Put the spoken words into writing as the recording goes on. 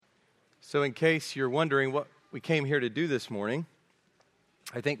So in case you're wondering what we came here to do this morning,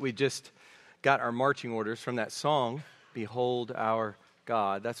 I think we just got our marching orders from that song, Behold Our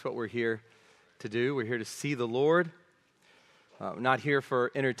God. That's what we're here to do. We're here to see the Lord. Not here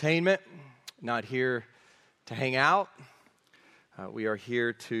for entertainment, not here to hang out. We are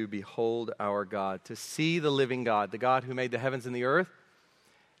here to behold our God, to see the living God, the God who made the heavens and the earth.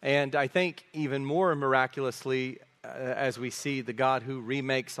 And I think even more miraculously, as we see the God who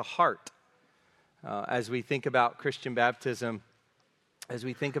remakes a heart. As we think about Christian baptism, as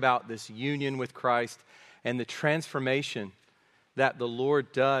we think about this union with Christ and the transformation that the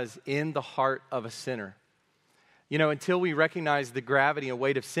Lord does in the heart of a sinner. You know, until we recognize the gravity and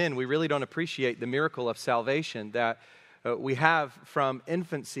weight of sin, we really don't appreciate the miracle of salvation, that we have from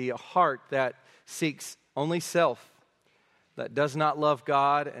infancy a heart that seeks only self, that does not love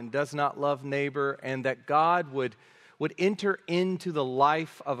God and does not love neighbor, and that God would enter into the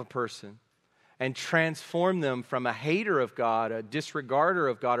life of a person and transform them from a hater of God, a disregarder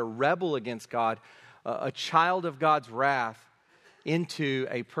of God, a rebel against God, a child of God's wrath, into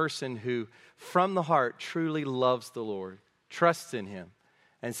a person who, from the heart, truly loves the Lord, trusts in Him,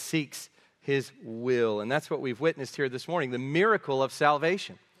 and seeks His will. And that's what we've witnessed here this morning, the miracle of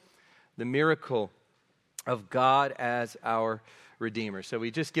salvation, the miracle of God as our Redeemer. So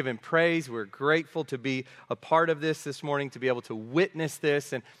we just give Him praise. We're grateful to be a part of this morning, to be able to witness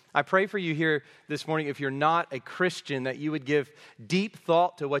this. And I pray for you here this morning, if you're not a Christian, that you would give deep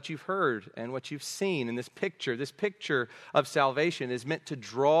thought to what you've heard and what you've seen in this picture. This picture of salvation is meant to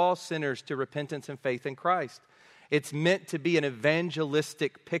draw sinners to repentance and faith in Christ. It's meant to be an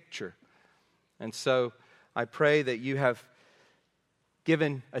evangelistic picture. And so I pray that you have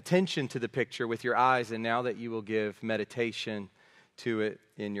given attention to the picture with your eyes, and now that you will give meditation to it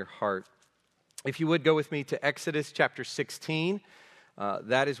in your heart. If you would go with me to Exodus chapter 16,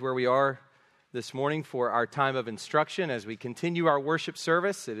 that is where we are this morning for our time of instruction as we continue our worship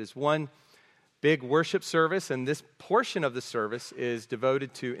service. It is one big worship service, and this portion of the service is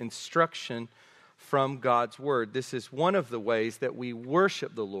devoted to instruction from God's Word. This is one of the ways that we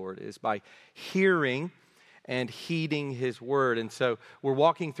worship the Lord, is by hearing and heeding His Word. And so we're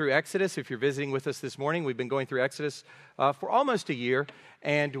walking through Exodus. If you're visiting with us this morning, we've been going through Exodus for almost a year,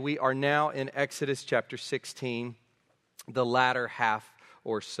 and we are now in Exodus chapter 16, the latter half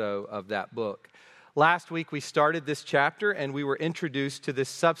or so of that book. Last week we started this chapter, and we were introduced to this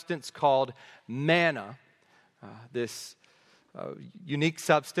substance called manna, this unique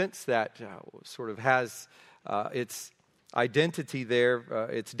substance that sort of has its identity there,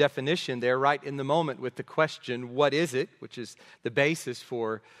 its definition there right in the moment with the question, what is it? Which is the basis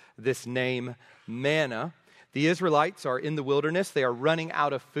for this name, manna. The Israelites are in the wilderness. They are running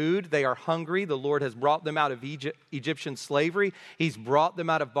out of food. They are hungry. The Lord has brought them out of Egyptian slavery. He's brought them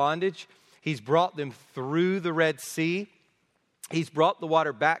out of bondage. He's brought them through the Red Sea. He's brought the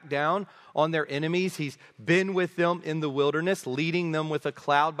water back down on their enemies. He's been with them in the wilderness, leading them with a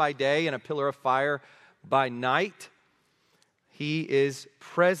cloud by day and a pillar of fire by night. He is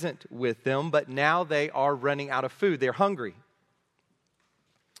present with them, but now they are running out of food. They're hungry.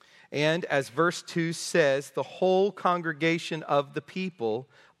 And as verse 2 says, the whole congregation of the people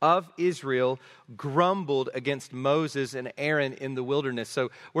of Israel grumbled against Moses and Aaron in the wilderness.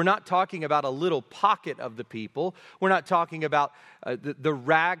 So we're not talking about a little pocket of the people. We're not talking about the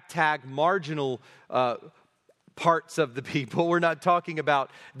ragtag marginal parts of the people. We're not talking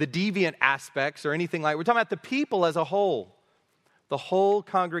about the deviant aspects or anything like that. We're talking about the people as a whole. The whole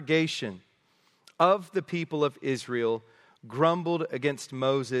congregation of the people of Israel grumbled against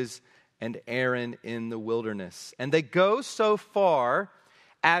Moses and Aaron in the wilderness. And they go so far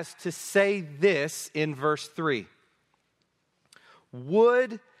as to say this in verse 3.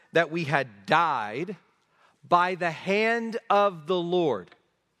 Would that we had died by the hand of the Lord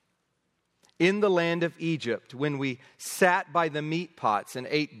in the land of Egypt, when we sat by the meat pots and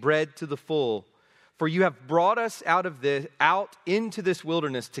ate bread to the full. For you have brought us out into this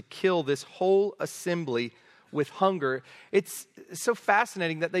wilderness to kill this whole assembly with hunger. It's so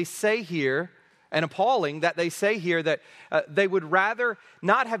fascinating that they say here, and appalling that they say here, that they would rather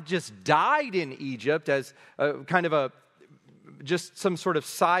not have just died in Egypt as kind of just some sort of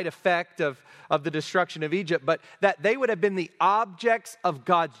side effect of the destruction of Egypt, but that they would have been the objects of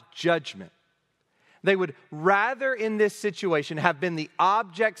God's judgment. They would rather in this situation have been the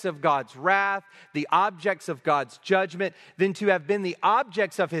objects of God's wrath, the objects of God's judgment, than to have been the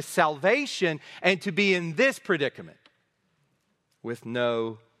objects of His salvation and to be in this predicament with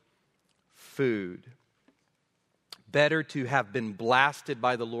no food. Better to have been blasted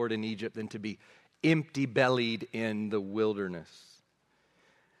by the Lord in Egypt than to be empty-bellied in the wilderness.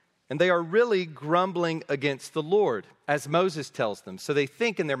 And they are really grumbling against the Lord, as Moses tells them. So they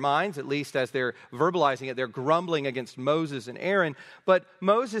think in their minds, at least as they're verbalizing it, they're grumbling against Moses and Aaron. But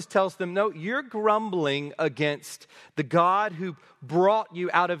Moses tells them, no, you're grumbling against the God who brought you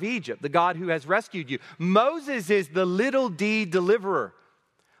out of Egypt, the God who has rescued you. Moses is the little d deliverer.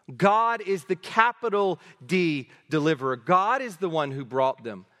 God is the capital D deliverer. God is the one who brought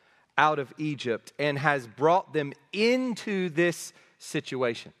them out of Egypt and has brought them into this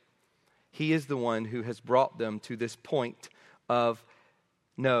situation. He is the one who has brought them to this point of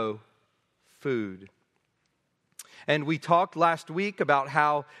no food. And we talked last week about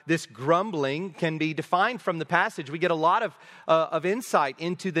how this grumbling can be defined from the passage. We get a lot of insight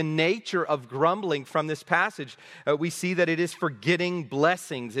into the nature of grumbling from this passage. We see that it is forgetting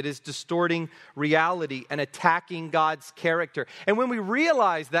blessings. It is distorting reality and attacking God's character. And when we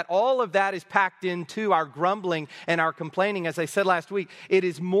realize that all of that is packed into our grumbling and our complaining, as I said last week, it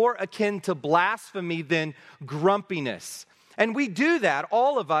is more akin to blasphemy than grumpiness. And we do that,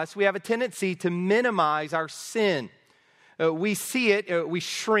 all of us, we have a tendency to minimize our sin. We see it, we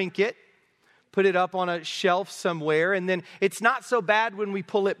shrink it, put it up on a shelf somewhere, and then it's not so bad when we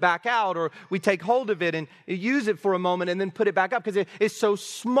pull it back out or we take hold of it and use it for a moment and then put it back up because it's so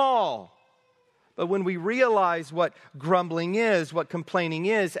small. But when we realize what grumbling is, what complaining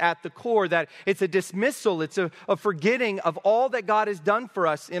is at the core, that it's a dismissal, it's a forgetting of all that God has done for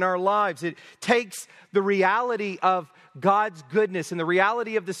us in our lives. It takes the reality of God's goodness and the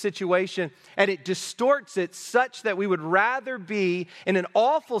reality of the situation, and it distorts it such that we would rather be in an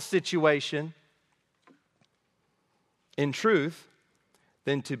awful situation, in truth,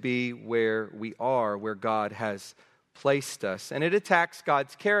 than to be where we are, where God has placed us. And it attacks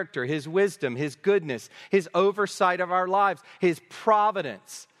God's character, His wisdom, His goodness, His oversight of our lives, His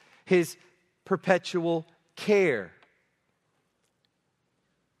providence, His perpetual care.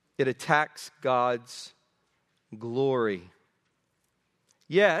 It attacks God's glory.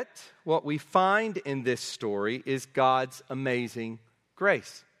 Yet, what we find in this story is God's amazing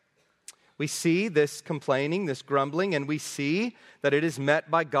grace. We see this complaining, this grumbling, and we see that it is met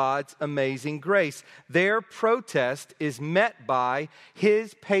by God's amazing grace. Their protest is met by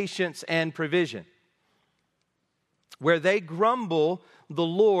His patience and provision. Where they grumble, the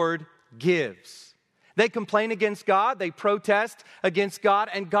Lord gives. They complain against God, they protest against God,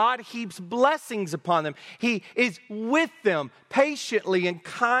 and God heaps blessings upon them. He is with them patiently and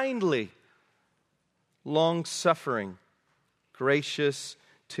kindly, long-suffering, gracious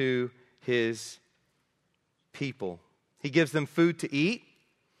to His people. He gives them food to eat.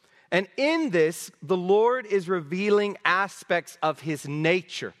 And in this, the Lord is revealing aspects of His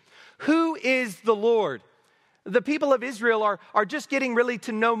nature. Who is the Lord? The people of Israel are just getting really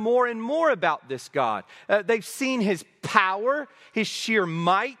to know more and more about this God. They've seen His power, His sheer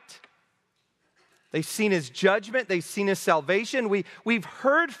might. They've seen His judgment. They've seen His salvation. We've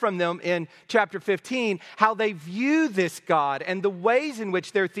heard from them in chapter 15 how they view this God and the ways in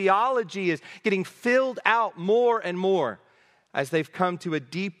which their theology is getting filled out more and more as they've come to a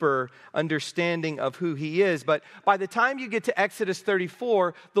deeper understanding of who He is. But by the time you get to Exodus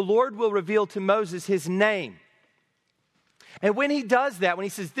 34, the Lord will reveal to Moses His name. And when He does that, when He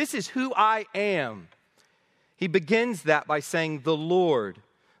says, "This is who I am," He begins that by saying, the Lord,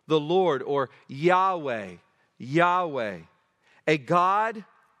 or Yahweh, Yahweh, a God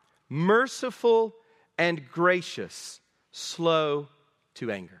merciful and gracious, slow to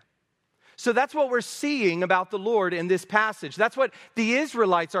anger. So that's what we're seeing about the Lord in this passage. That's what the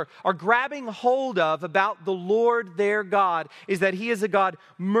Israelites are grabbing hold of about the Lord their God, is that He is a God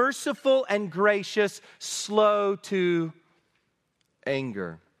merciful and gracious, slow to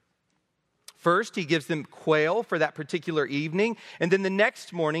anger. First, He gives them quail for that particular evening, and then the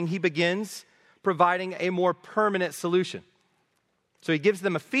next morning He begins providing a more permanent solution. So He gives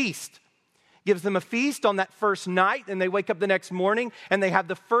them a feast. Gives them a feast on that first night, and they wake up the next morning, and they have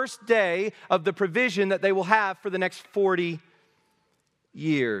the first day of the provision that they will have for the next 40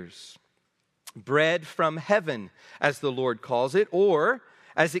 years. Bread from heaven, as the Lord calls it, or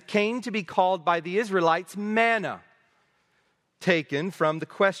as it came to be called by the Israelites, manna. Taken from the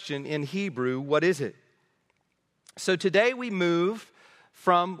question in Hebrew, what is it? So today we move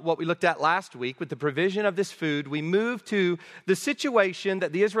from what we looked at last week with the provision of this food. We move to the situation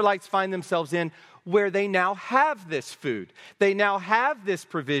that the Israelites find themselves in where they now have this food. They now have this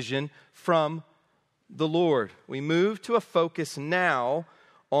provision from the Lord. We move to a focus now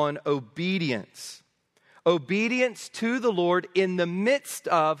on obedience. Obedience to the Lord in the midst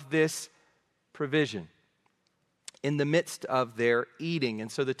of this provision, in the midst of their eating.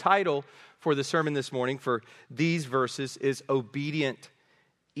 And so the title for the sermon this morning for these verses is Obedient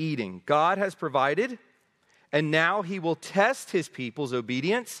eating. God has provided, and now he will test his people's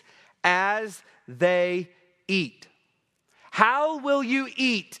obedience as they eat. How will you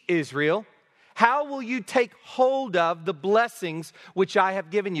eat, Israel? How will you take hold of the blessings which I have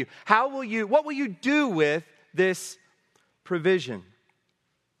given you? What will you do with this provision?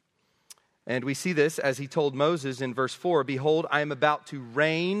 And we see this as he told Moses in verse 4, behold, I am about to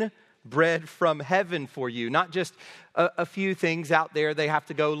rain bread from heaven for you. Not just a few things out there they have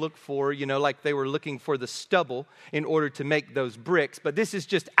to go look for, like they were looking for the stubble in order to make those bricks. But this is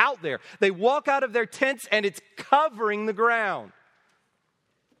just out there. They walk out of their tents and it's covering the ground.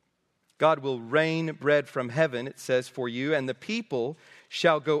 God will rain bread from heaven, it says, for you, and the people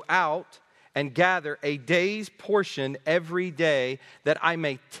shall go out and gather a day's portion every day, that I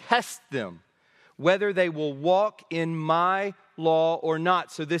may test them, whether they will walk in my law or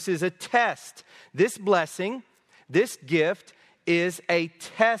not. So this is a test. This blessing, this gift, is a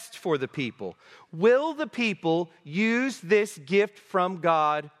test for the people. Will the people use this gift from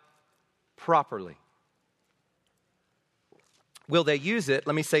God properly? Will they use it,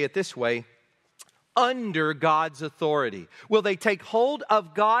 let me say it this way, under God's authority? Will they take hold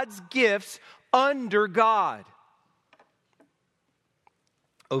of God's gifts under God?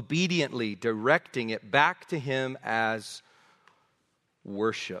 Obediently directing it back to him as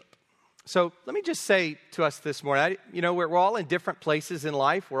worship. So let me just say to us this morning, we're all in different places in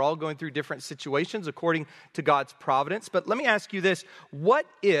life. We're all going through different situations according to God's providence. But let me ask you this. What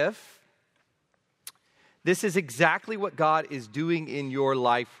if this is exactly what God is doing in your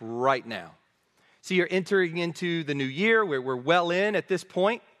life right now? So you're entering into the new year where we're well in at this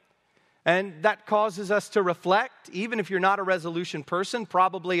point. And that causes us to reflect, even if you're not a resolution person,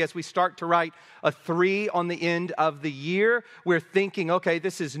 probably as we start to write a 3 on the end of the year, we're thinking, okay,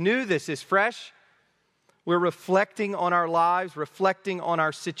 this is new, this is fresh. We're reflecting on our lives, reflecting on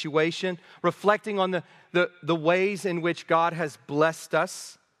our situation, reflecting on the ways in which God has blessed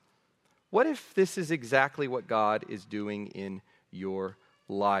us. What if this is exactly what God is doing in your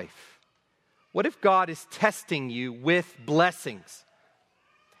life? What if God is testing you with blessings?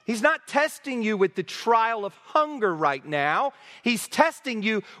 He's not testing you with the trial of hunger right now. He's testing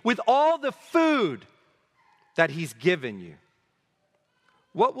you with all the food that he's given you.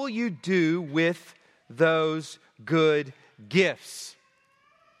 What will you do with those good gifts?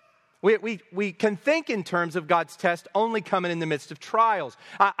 We can think in terms of God's test only coming in the midst of trials.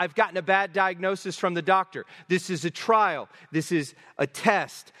 I've gotten a bad diagnosis from the doctor. This is a trial. This is a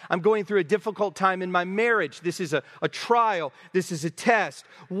test. I'm going through a difficult time in my marriage. This is a trial. This is a test.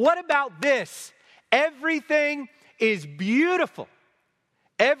 What about this? Everything is beautiful.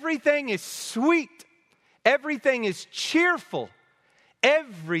 Everything is sweet. Everything is cheerful.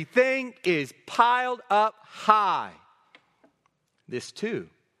 Everything is piled up high. This too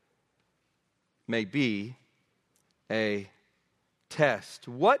may be a test.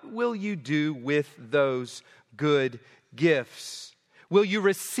 What will you do with those good gifts? Will you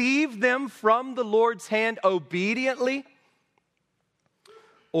receive them from the Lord's hand obediently?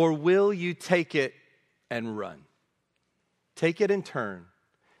 Or will you take it and run? Take it and turn.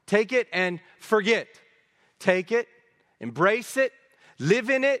 Take it and forget. Take it, embrace it, live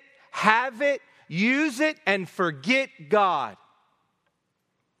in it, have it, use it, and forget God.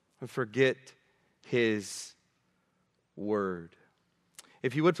 And forget his word.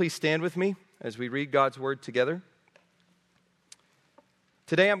 If you would please stand with me as we read God's word together.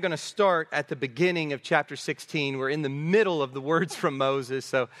 Today I'm going to start at the beginning of chapter 16. We're in the middle of the words from Moses,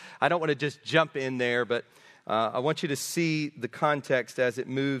 so I don't want to just jump in there, but I want you to see the context as it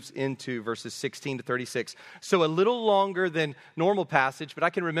moves into verses 16 to 36. So a little longer than normal passage, but I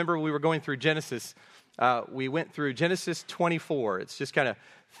can remember when we were going through Genesis. We went through Genesis 24. It's just kind of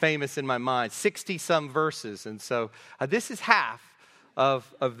famous in my mind, 60-some verses. And so this is half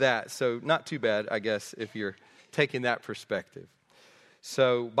of that. So not too bad, I guess, if you're taking that perspective.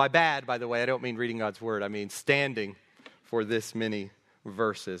 So by bad, by the way, I don't mean reading God's word. I mean standing for this many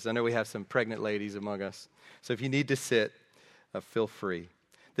verses. I know we have some pregnant ladies among us. So if you need to sit, feel free.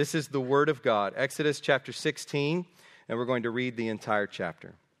 This is the word of God, Exodus chapter 16, and we're going to read the entire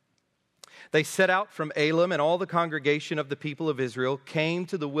chapter. They set out from Elim, and all the congregation of the people of Israel came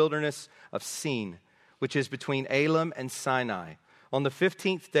to the wilderness of Sin, which is between Elim and Sinai, on the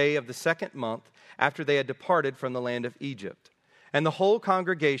 15th day of the second month after they had departed from the land of Egypt. And the whole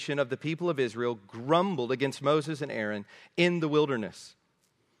congregation of the people of Israel grumbled against Moses and Aaron in the wilderness.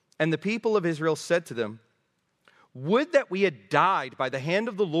 And the people of Israel said to them, "Would that we had died by the hand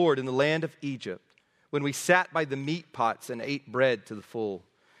of the Lord in the land of Egypt, when we sat by the meat pots and ate bread to the full.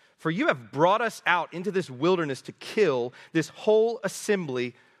 For you have brought us out into this wilderness to kill this whole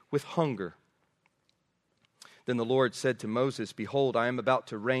assembly with hunger." Then the Lord said to Moses, "Behold, I am about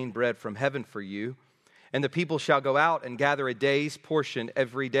to rain bread from heaven for you, and the people shall go out and gather a day's portion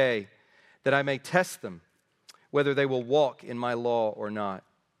every day, that I may test them, whether they will walk in my law or not.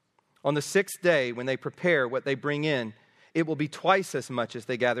 On the 6th day, when they prepare what they bring in, it will be twice as much as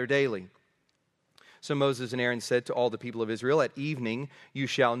they gather daily." So Moses and Aaron said to all the people of Israel, "At evening you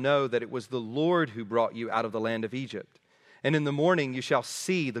shall know that it was the Lord who brought you out of the land of Egypt. And in the morning you shall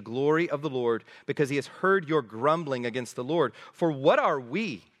see the glory of the Lord, because he has heard your grumbling against the Lord. For what are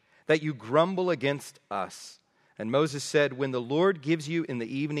we that you grumble against us?" And Moses said, "When the Lord gives you in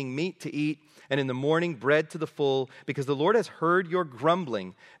the evening meat to eat, and in the morning bread to the full, because the Lord has heard your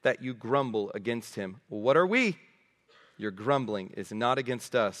grumbling, that you grumble against him. Well, what are we? Your grumbling is not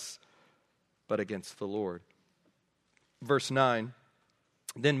against us, but against the Lord." Verse 9,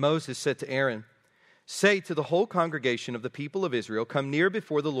 Then Moses said to Aaron, "Say to the whole congregation of the people of Israel, 'Come near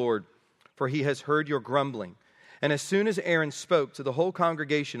before the Lord, for he has heard your grumbling.' And as soon as Aaron spoke to the whole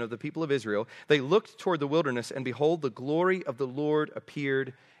congregation of the people of Israel, they looked toward the wilderness, and behold, the glory of the Lord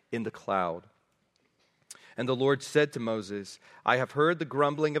appeared in the cloud. And the Lord said to Moses, 'I have heard the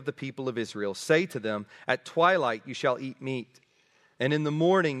grumbling of the people of Israel. Say to them, at twilight you shall eat meat, and in the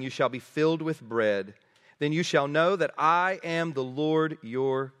morning you shall be filled with bread. Then you shall know that I am the Lord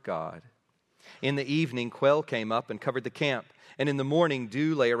your God.' In the evening quail came up and covered the camp, and in the morning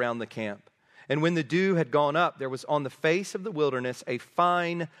dew lay around the camp. And when the dew had gone up, there was on the face of the wilderness a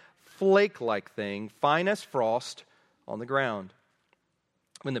fine flake-like thing, fine as frost, on the ground.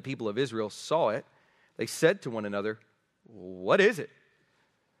 When the people of Israel saw it, they said to one another, 'What is it?'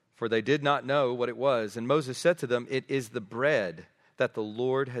 For they did not know what it was. And Moses said to them, 'It is the bread that the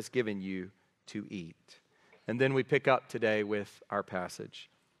Lord has given you to eat.'" And then we pick up today with our passage.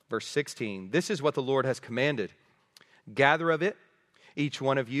 Verse 16, "This is what the Lord has commanded. Gather of it, each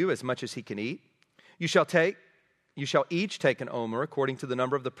one of you, as much as he can eat. You shall each take an omer according to the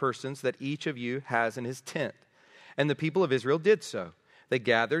number of the persons that each of you has in his tent." And the people of Israel did so. They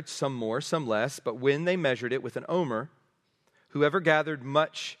gathered, some more, some less, but when they measured it with an omer, whoever gathered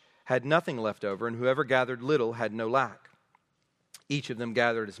much had nothing left over, and whoever gathered little had no lack. Each of them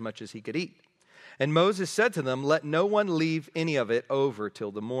gathered as much as he could eat. And Moses said to them, "Let no one leave any of it over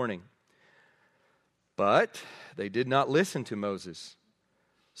till the morning." But they did not listen to Moses.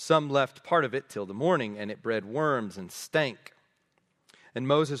 Some left part of it till the morning, and it bred worms and stank. And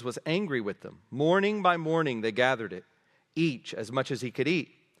Moses was angry with them. Morning by morning they gathered it, each as much as he could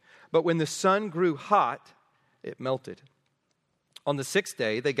eat. But when the sun grew hot, it melted. On the 6th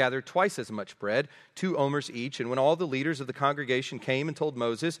day, they gathered twice as much bread, 2 omers each. And when all the leaders of the congregation came and told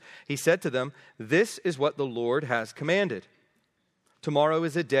Moses, he said to them, "This is what the Lord has commanded. Tomorrow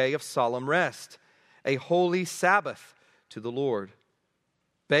is a day of solemn rest, a holy Sabbath to the Lord.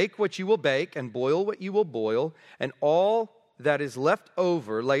 Bake what you will bake and boil what you will boil, and all that is left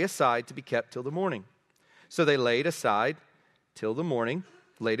over lay aside to be kept till the morning." So they laid it aside till the morning,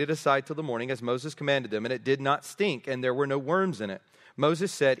 as Moses commanded them, and it did not stink, and there were no worms in it.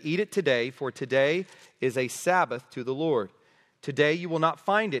 Moses said, "Eat it today, for today is a Sabbath to the Lord. Today you will not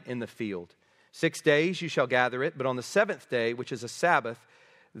find it in the field. 6 days you shall gather it, but on the 7th day, which is a Sabbath,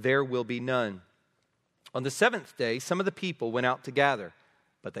 there will be none." On the 7th day, some of the people went out to gather,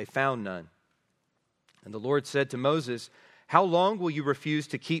 but they found none. And the Lord said to Moses, "How long will you refuse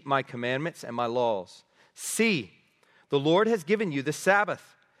to keep my commandments and my laws? See, the Lord has given you the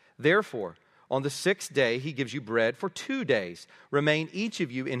Sabbath. Therefore, on the 6th day, he gives you bread for 2 days. Remain each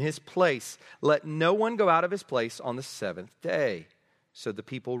of you in his place. Let no one go out of his place on the 7th day." So the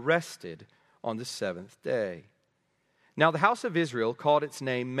people rested on the 7th day. Now the house of Israel called its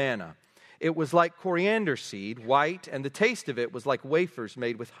name manna. It was like coriander seed, white, and the taste of it was like wafers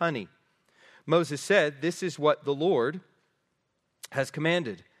made with honey. Moses said, "This is what the Lord has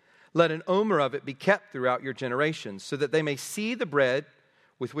commanded. Let an omer of it be kept throughout your generations, so that they may see the bread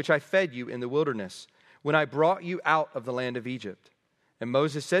with which I fed you in the wilderness, when I brought you out of the land of Egypt." And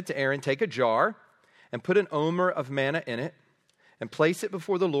Moses said to Aaron, "Take a jar and put an omer of manna in it, and place it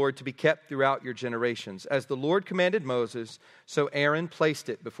before the Lord to be kept throughout your generations. As the Lord commanded Moses, so Aaron placed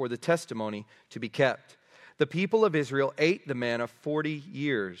it before the testimony to be kept. The people of Israel ate the manna 40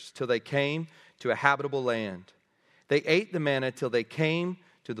 years, till they came to a habitable land. They ate the manna till they came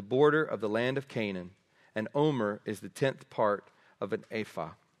to the border of the land of Canaan. An omer is the 10th part of an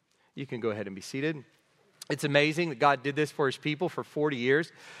ephah." You can go ahead and be seated. It's amazing that God did this for his people for 40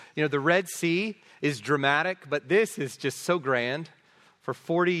 years. You know, the Red Sea is dramatic, but this is just so grand. For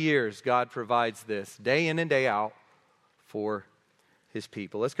 40 years, God provides this day in and day out for his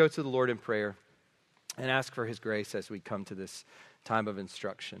people. Let's go to the Lord in prayer and ask for his grace as we come to this time of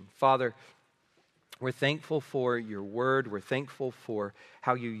instruction. Father, we're thankful for your word. We're thankful for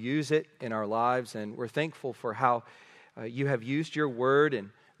how you use it in our lives. And we're thankful for how you have used your word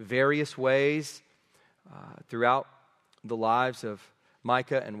in various ways throughout the lives of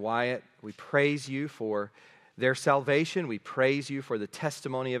Micah and Wyatt. We praise you for their salvation. We praise you for the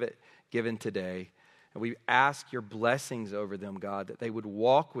testimony of it given today. And we ask your blessings over them, God, that they would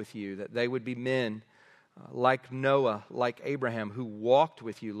walk with you, that they would be men like Noah, like Abraham, who walked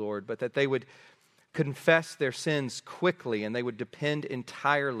with you, Lord, but that they would confess their sins quickly and they would depend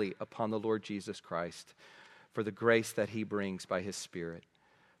entirely upon the Lord Jesus Christ for the grace that he brings by his Spirit.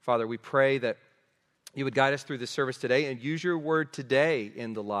 Father, we pray that you would guide us through this service today and use your word today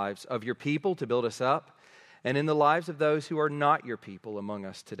in the lives of your people to build us up and in the lives of those who are not your people among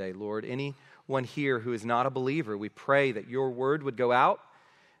us today, Lord. Anyone here who is not a believer, we pray that your word would go out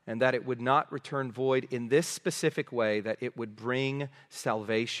and that it would not return void in this specific way, that it would bring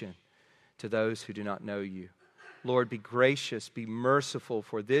salvation to those who do not know you. Lord, be gracious, be merciful,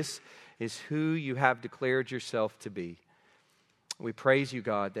 for this is who you have declared yourself to be. We praise you,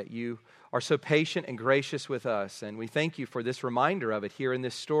 God, that you are so patient and gracious with us, and we thank you for this reminder of it here in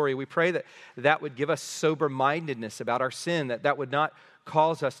this story. We pray that that would give us sober-mindedness about our sin, that would not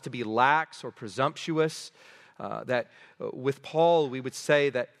cause us to be lax or presumptuous, that with Paul we would say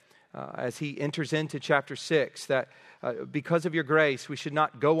that as he enters into chapter 6, that because of your grace, we should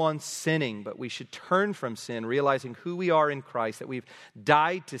not go on sinning, but we should turn from sin, realizing who we are in Christ, that we've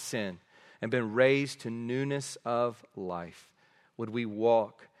died to sin and been raised to newness of life. Would we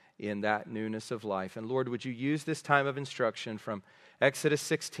walk in that newness of life? And Lord, would you use this time of instruction from Exodus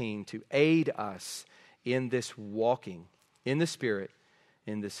 16 to aid us in this walking in the Spirit,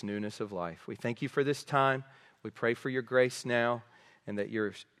 in this newness of life. We thank you for this time. We pray for your grace now, and that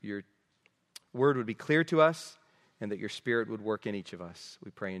your word would be clear to us, and that your Spirit would work in each of us.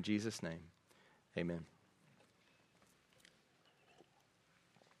 We pray in Jesus' name. Amen.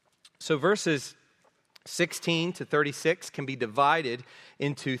 So verses 16 to 36 can be divided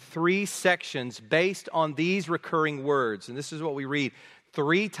into three sections based on these recurring words. And this is what we read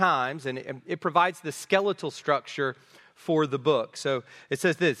 3 times, and it provides the skeletal structure for the book. So it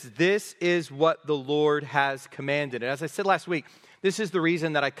says this is what the Lord has commanded. And as I said last week, this is the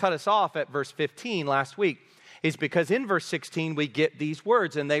reason that I cut us off at verse 15 last week, is because in verse 16 we get these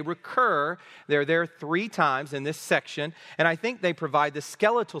words, and they recur. They're there 3 times in this section, and I think they provide the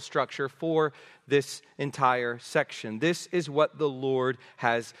skeletal structure for this entire section. This is what the Lord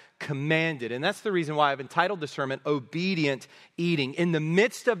has commanded, and that's the reason why I've entitled the sermon, Obedient Eating. In the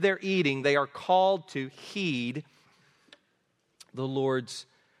midst of their eating, they are called to heed the Lord's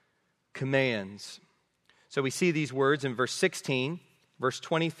commands. So we see these words in verse 16, verse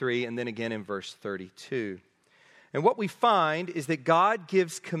 23, and then again in verse 32. And what we find is that God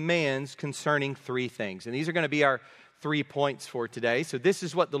gives commands concerning 3 things. And these are going to be our 3 points for today. So this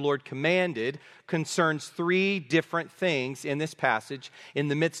is what the Lord commanded concerns 3 different things in this passage in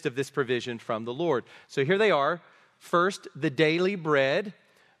the midst of this provision from the Lord. So here they are. First, the daily bread,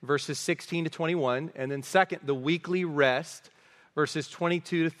 verses 16 to 21. And then second, the weekly rest, verses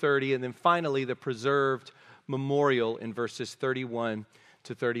 22 to 30. And then finally, the preserved memorial in verses 31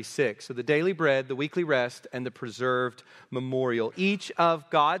 to 36. So the daily bread, the weekly rest, and the preserved memorial. Each of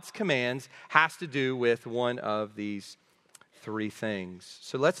God's commands has to do with one of these 3 things.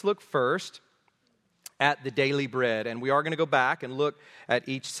 So let's look first at the daily bread. And we are going to go back and look at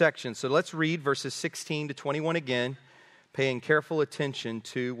each section. So let's read verses 16 to 21 again, paying careful attention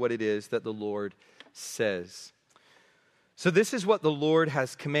to what it is that the Lord says. So this is what the Lord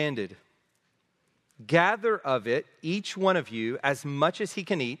has commanded. Gather of it, each one of you, as much as he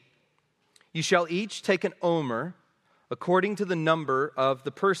can eat. You shall each take an omer, according to the number of the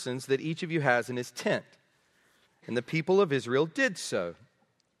persons that each of you has in his tent. And the people of Israel did so.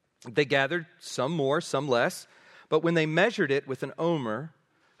 They gathered some more, some less, but when they measured it with an omer,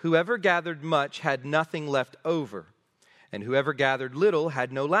 whoever gathered much had nothing left over, and whoever gathered little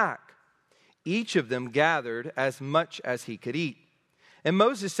had no lack. Each of them gathered as much as he could eat. And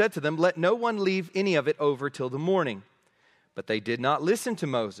Moses said to them, let no one leave any of it over till the morning. But they did not listen to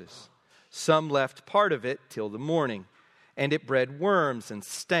Moses. Some left part of it till the morning, and it bred worms and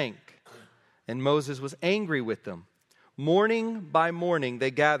stank. And Moses was angry with them. Morning by morning they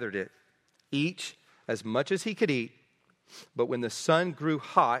gathered it, each as much as he could eat. But when the sun grew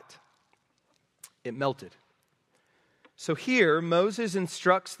hot, it melted. So here Moses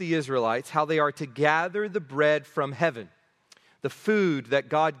instructs the Israelites how they are to gather the bread from heaven. the food that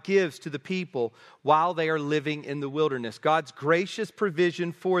God gives to the people while they are living in the wilderness. God's gracious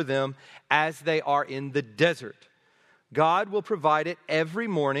provision for them as they are in the desert. God will provide it every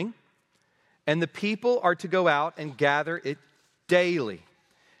morning, and the people are to go out and gather it daily.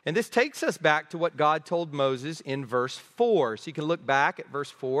 And this takes us back to what God told Moses in verse 4. So you can look back at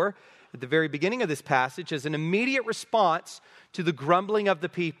verse 4 at the very beginning of this passage as an immediate response to the grumbling of the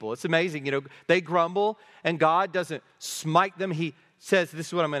people. It's amazing, they grumble and God doesn't smite them. He says, this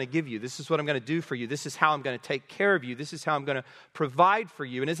is what I'm going to give you. This is what I'm going to do for you. This is how I'm going to take care of you. This is how I'm going to provide for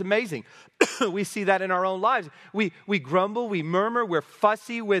you. And it's amazing. We see that in our own lives. We grumble, we murmur, we're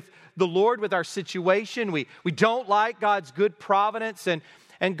fussy with the Lord, with our situation. We don't like God's good providence,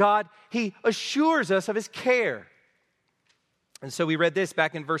 and God, He assures us of His care. And so we read this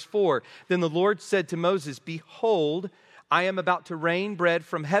back in verse 4. Then the Lord said to Moses, behold, I am about to rain bread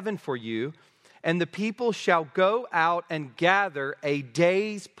from heaven for you, and the people shall go out and gather a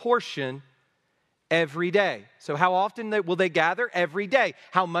day's portion every day. So how often will they gather? Every day.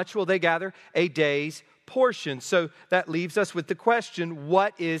 How much will they gather? A day's portion. So that leaves us with the question,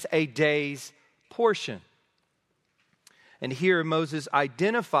 what is a day's portion? And here Moses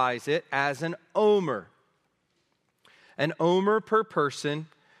identifies it as an omer. An omer per person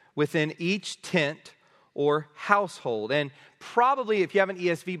within each tent or household. And probably, if you have an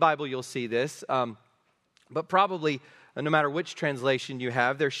ESV Bible, you'll see this. But probably, no matter which translation you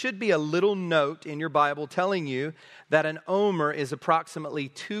have, there should be a little note in your Bible telling you that an omer is approximately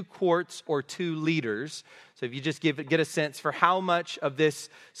 2 quarts or 2 liters. So if you just get a sense for how much of this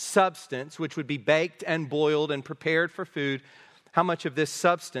substance, which would be baked and boiled and prepared for food, how much of this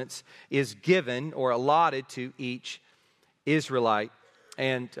substance is given or allotted to each Israelite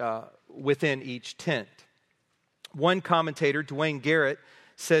and within each tent. One commentator, Dwayne Garrett,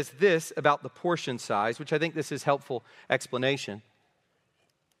 says this about the portion size, which I think this is helpful explanation.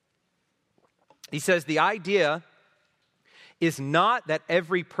 He says the idea is not that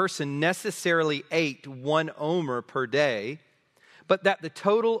every person necessarily ate 1 omer per day, but that the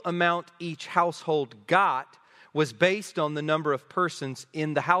total amount each household got was based on the number of persons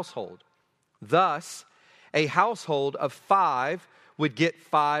in the household. Thus, a household of 5 would get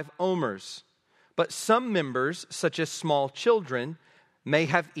 5 omers. But some members, such as small children, may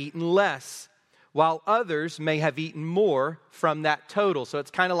have eaten less, while others may have eaten more from that total. So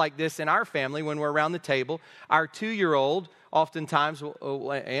it's kind of like this in our family when we're around the table. Our 2-year-old oftentimes,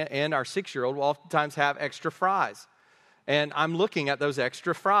 and our 6-year-old will oftentimes have extra fries. And I'm looking at those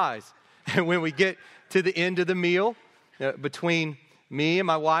extra fries. And when we get to the end of the meal, between me and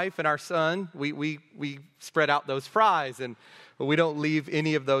my wife and our son, we spread out those fries, and we don't leave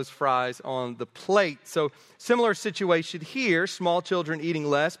any of those fries on the plate. So similar situation here, small children eating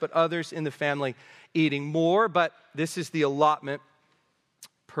less, but others in the family eating more. But this is the allotment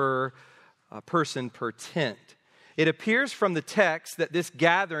per person per tent. It appears from the text that this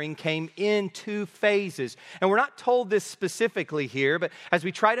gathering came in 2 phases. And we're not told this specifically here, but as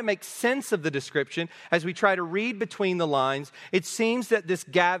we try to make sense of the description, as we try to read between the lines, it seems that this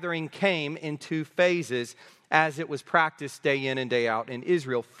gathering came in 2 phases as it was practiced day in and day out in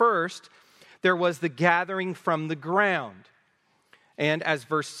Israel. First, there was the gathering from the ground. And as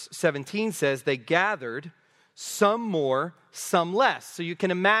verse 17 says, they gathered, some more, some less. So you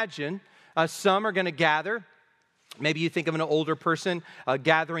can imagine some are going to gather. Maybe you think of an older person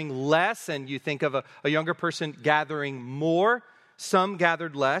gathering less, and you think of a younger person gathering more. Some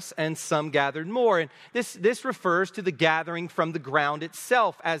gathered less, and some gathered more. And this refers to the gathering from the ground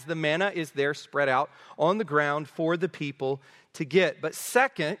itself, as the manna is there spread out on the ground for the people to get. But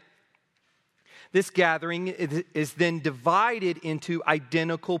second, this gathering is then divided into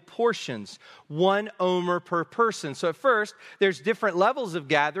identical portions, 1 omer per person. So at first, there's different levels of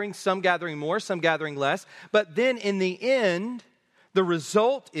gathering, some gathering more, some gathering less. But then in the end, the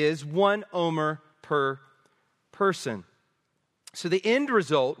result is 1 omer per person. So the end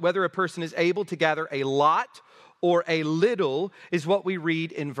result, whether a person is able to gather a lot or a little, is what we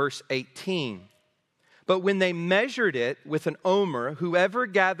read in verse 18. But when they measured it with an omer, whoever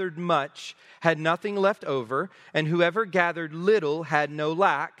gathered much had nothing left over, and whoever gathered little had no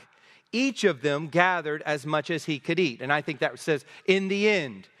lack. Each of them gathered as much as he could eat. And I think that says, in the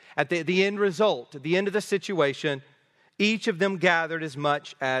end, at the end result, at the end of the situation, each of them gathered as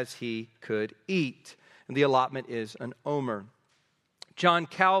much as he could eat. And the allotment is an omer. John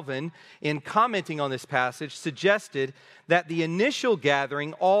Calvin, in commenting on this passage, suggested that the initial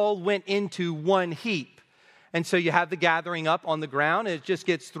gathering all went into one heap. And so you have the gathering up on the ground, and it just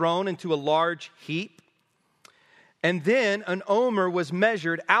gets thrown into a large heap. And then an omer was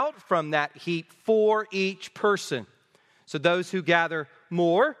measured out from that heap for each person. So those who gather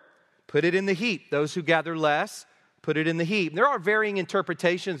more, put it in the heap. Those who gather less, put it in the heap. There are varying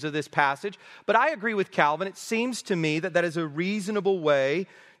interpretations of this passage, but I agree with Calvin. It seems to me that that is a reasonable way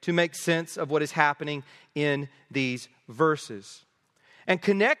to make sense of what is happening in these verses. And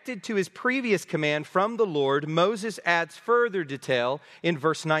connected to his previous command from the Lord, Moses adds further detail in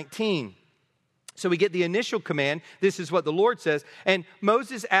verse 19. So we get the initial command, this is what the Lord says, and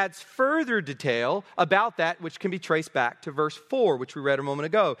Moses adds further detail about that, which can be traced back to verse 4, which we read a moment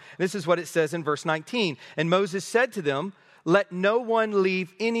ago. This is what it says in verse 19. And Moses said to them, let no one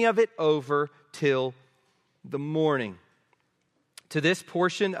leave any of it over till the morning. To this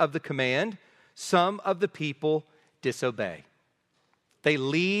portion of the command, some of the people disobey. They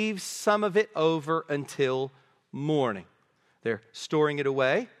leave some of it over until morning. They're storing it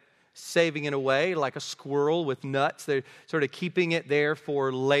away, saving it away like a squirrel with nuts. They're sort of keeping it there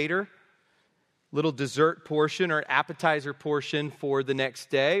for later. Little dessert portion or appetizer portion for the next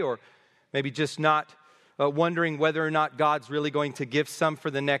day, or maybe just not wondering whether or not God's really going to give some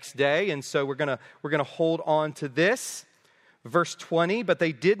for the next day. And so we're gonna hold on to this. Verse 20, but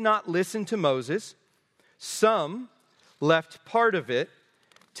they did not listen to Moses. Some left part of it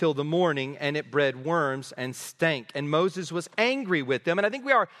till the morning, and it bred worms and stank. And Moses was angry with them. And I think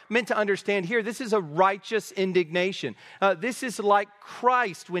we are meant to understand here, this is a righteous indignation. This is like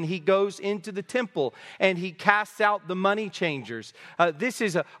Christ when he goes into the temple and he casts out the money changers. This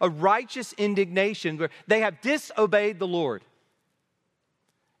is a righteous indignation where they have disobeyed the Lord.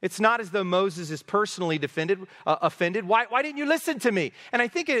 It's not as though Moses is personally offended. Why didn't you listen to me? And I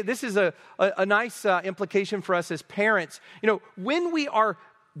think this is a nice implication for us as parents. You know, when we are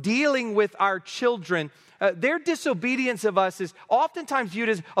dealing with our children, their disobedience of us is oftentimes viewed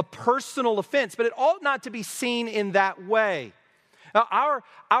as a personal offense, but it ought not to be seen in that way.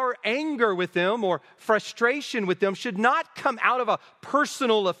 Our anger with them or frustration with them should not come out of a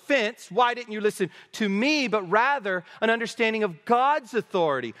personal offense. Why didn't you listen to me? But rather an understanding of God's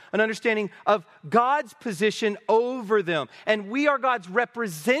authority, an understanding of God's position over them. And we are God's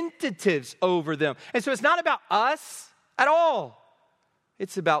representatives over them. And so it's not about us at all.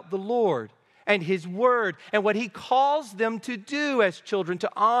 It's about the Lord and his word and what he calls them to do as children,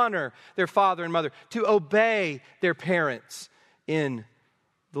 to honor their father and mother, to obey their parents in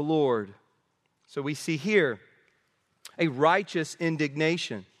the Lord. So we see here a righteous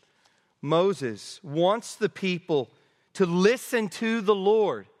indignation. Moses wants the people to listen to the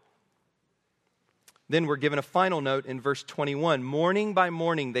Lord. Then we're given a final note in verse 21. Morning by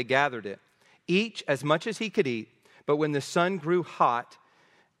morning they gathered it, each as much as he could eat, but when the sun grew hot,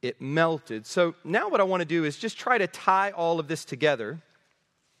 it melted. So now what I want to do is just try to tie all of this together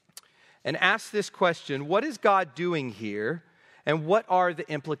and ask this question: what is God doing here? And what are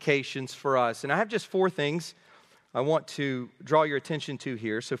the implications for us? And I have just 4 things I want to draw your attention to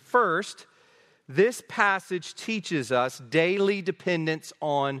here. So first, this passage teaches us daily dependence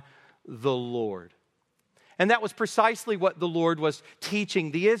on the Lord. And that was precisely what the Lord was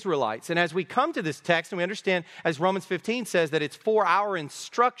teaching the Israelites. And as we come to this text, and we understand, as Romans 15 says, that it's for our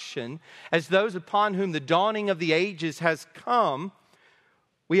instruction, as those upon whom the dawning of the ages has come,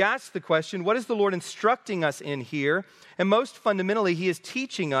 we ask the question, what is the Lord instructing us in here? And most fundamentally, he is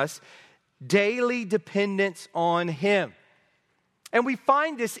teaching us daily dependence on him. And we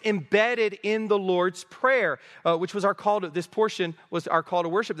find this embedded in the Lord's Prayer, which was our call to, this portion was our call to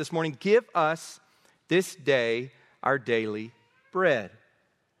worship this morning. Give us this day our daily bread.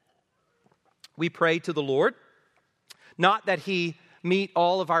 We pray to the Lord, not that he meet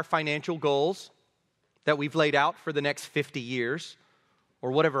all of our financial goals that we've laid out for the next 50 years, or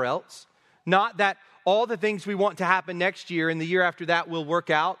whatever else. Not that all the things we want to happen next year and the year after that will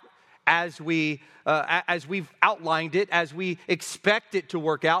work out as we've outlined it, as we expect it to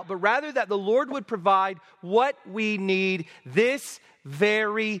work out, but rather that the Lord would provide what we need this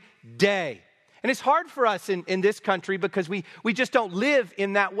very day. And it's hard for us in this country because we just don't live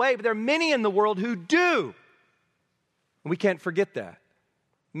in that way, but there are many in the world who do. And we can't forget that.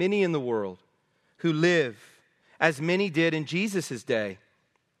 Many in the world who live as many did in Jesus' day,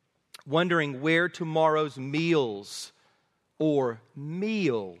 wondering where tomorrow's meals or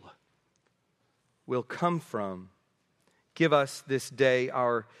meal will come from. Give us this day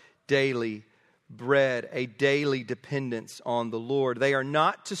our daily bread, a daily dependence on the Lord. They are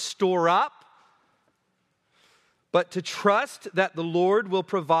not to store up, but to trust that the Lord will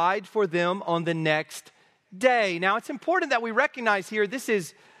provide for them on the next day. Now, it's important that we recognize here this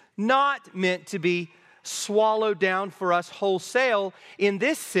is not meant to be swallowed down for us wholesale in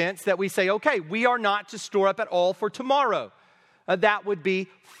this sense that we say, okay, we are not to store up at all for tomorrow. that would be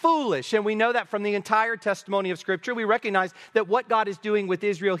foolish. And we know that from the entire testimony of Scripture. We recognize that what God is doing with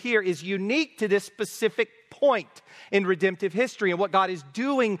Israel here is unique to this specific point in redemptive history and what God is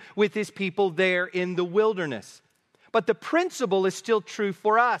doing with his people there in the wilderness. But the principle is still true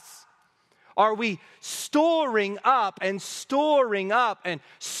for us. Are we storing up and storing up and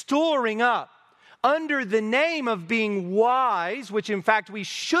storing up under the name of being wise, which in fact we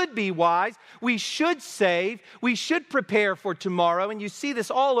should be wise, we should save, we should prepare for tomorrow, and you see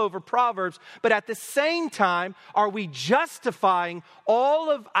this all over Proverbs, but at the same time, are we justifying all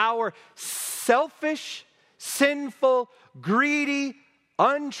of our selfish, sinful, greedy,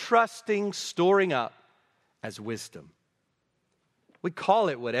 untrusting storing up as wisdom? We call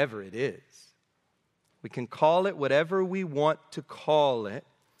it whatever it is. We can call it whatever we want to call it,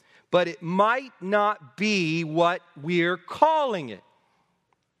 but it might not be what we're calling it.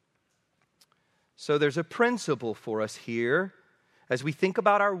 So there's a principle for us here as we think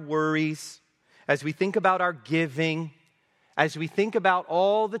about our worries, as we think about our giving, as we think about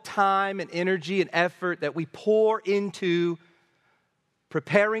all the time and energy and effort that we pour into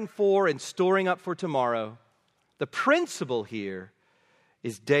preparing for and storing up for tomorrow. The principle here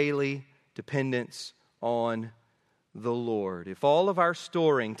is daily dependence on the Lord. If all of our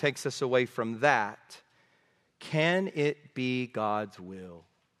storing takes us away from that, can it be God's will?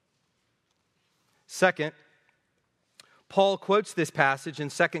 Second, Paul quotes this passage in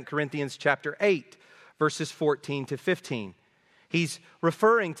 2 Corinthians chapter 8, verses 14 to 15. He's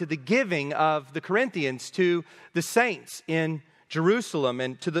referring to the giving of the Corinthians to the saints in Jerusalem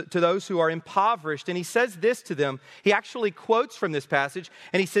and to those who are impoverished. And he says this to them. He actually quotes from this passage,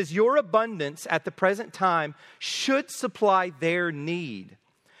 and he says, "Your abundance at the present time should supply their need,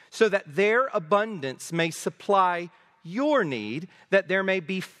 so that their abundance may supply your need, that there may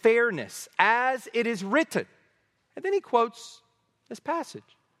be fairness, as it is written." And then he quotes this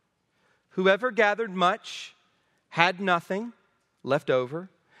passage. "Whoever gathered much had nothing left over,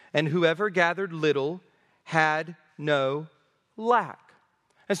 and whoever gathered little had no lack."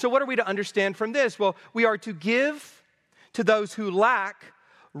 And so what are we to understand from this? Well, we are to give to those who lack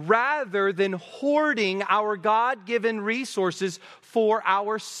rather than hoarding our God-given resources for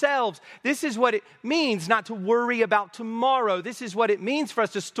ourselves. This is what it means not to worry about tomorrow. This is what it means for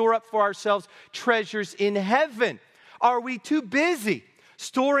us to store up for ourselves treasures in heaven. Are we too busy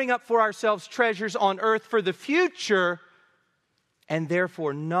storing up for ourselves treasures on earth for the future and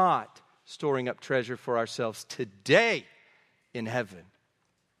therefore not storing up treasure for ourselves today in heaven?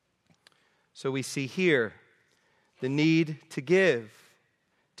 So we see here the need to give,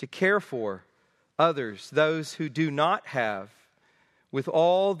 to care for others, those who do not have, with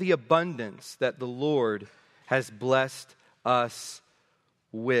all the abundance that the Lord has blessed us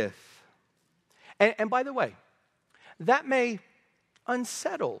with. And by the way, that may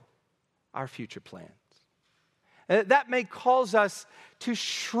unsettle our future plans. That may cause us to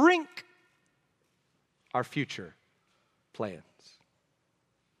shrink our future plans.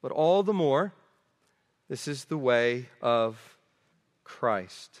 But all the more, this is the way of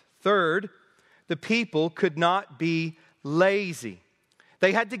Christ. Third, the people could not be lazy.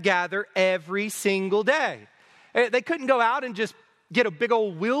 They had to gather every single day. They couldn't go out and just get a big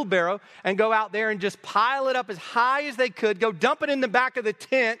old wheelbarrow and go out there and just pile it up as high as they could, go dump it in the back of the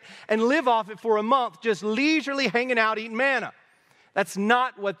tent and live off it for a month, just leisurely hanging out eating manna. That's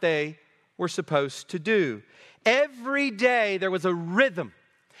not what they were supposed to do. Every day there was a rhythm,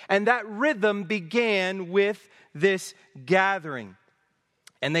 and that rhythm began with this gathering.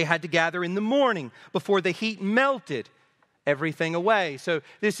 And they had to gather in the morning before the heat melted everything away. So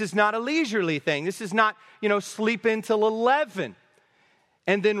this is not a leisurely thing. This is not, sleep until 11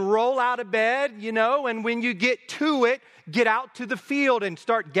 and then roll out of bed, and when you get to it, get out to the field and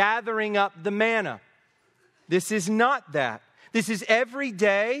start gathering up the manna. This is not that. This is every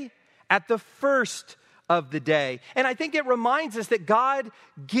day at the first of the day. And I think it reminds us that God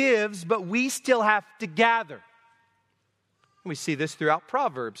gives, but we still have to gather. We see this throughout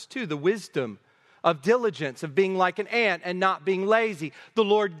Proverbs too, the wisdom of diligence, of being like an ant and not being lazy. The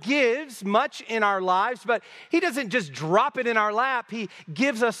Lord gives much in our lives, but He doesn't just drop it in our lap. He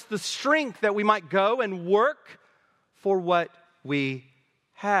gives us the strength that we might go and work for what we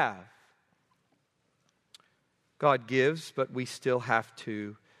have. God gives, but we still have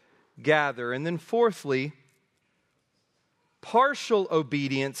to gather. And then fourthly, partial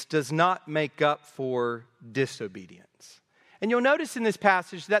obedience does not make up for disobedience. And you'll notice in this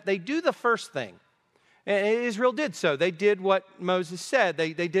passage that they do the first thing. And Israel did so. They did what Moses said.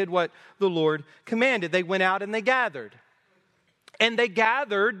 They did what the Lord commanded. They went out and they gathered. And they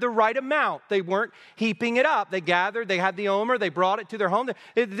gathered the right amount. They weren't heaping it up. They gathered, they had the omer, they brought it to their home.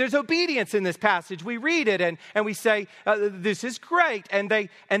 There's obedience in this passage. We read it and we say, this is great. And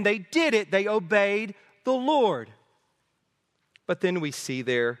they did it. They obeyed the Lord. But then we see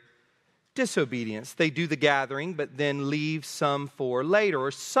their disobedience. They do the gathering, but then leave some for later,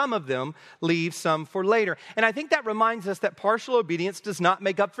 or some of them leave some for later. And I think that reminds us that partial obedience does not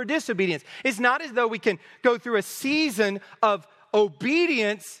make up for disobedience. It's not as though we can go through a season of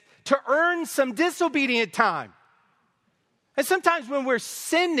obedience to earn some disobedient time. And sometimes when we're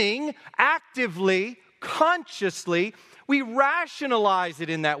sinning actively, consciously, we rationalize it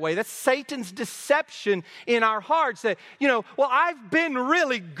in that way. That's Satan's deception in our hearts that, I've been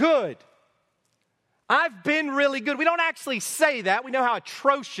really good. I've been really good. We don't actually say that. We know how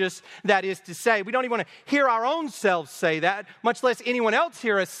atrocious that is to say. We don't even want to hear our own selves say that, much less anyone else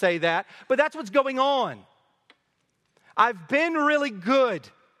hear us say that. But that's what's going on. I've been really good.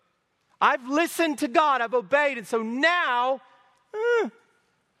 I've listened to God. I've obeyed. And so now, I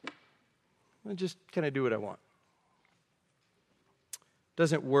just kind of do what I want.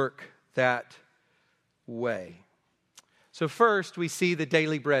 Doesn't work that way. So first, we see the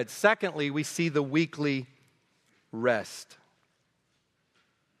daily bread. Secondly, we see the weekly rest.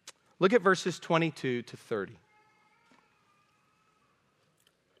 Look at verses 22 to 30.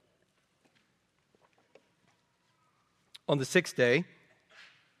 On the 6th day,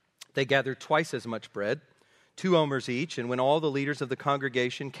 they gathered twice as much bread, 2 omers each, and when all the leaders of the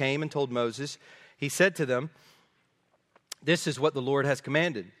congregation came and told Moses, he said to them, "This is what the Lord has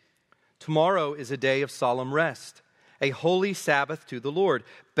commanded. Tomorrow is a day of solemn rest, a holy Sabbath to the Lord.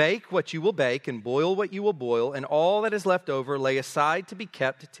 Bake what you will bake and boil what you will boil, and all that is left over lay aside to be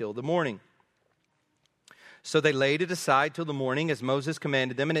kept till the morning." So they laid it aside till the morning as Moses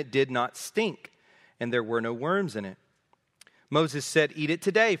commanded them, and it did not stink, and there were no worms in it. Moses said, "Eat it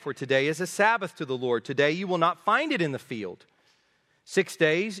today, for today is a Sabbath to the Lord. Today you will not find it in the field. 6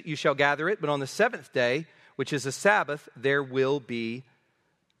 days you shall gather it, but on the 7th day, which is a Sabbath, there will be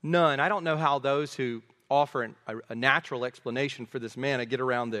none." I don't know how those who offer a natural explanation for this manna get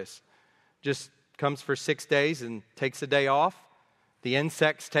around this. Just comes for 6 days and takes a day off. The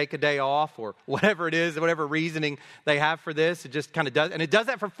insects take a day off, or whatever it is, whatever reasoning they have for this. It just kind of does. And it does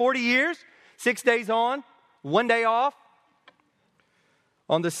that for 40 years. 6 days on, 1 day off.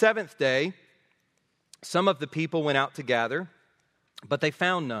 On the 7th day, some of the people went out to gather, but they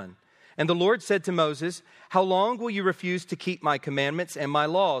found none. And the Lord said to Moses, "How long will you refuse to keep my commandments and my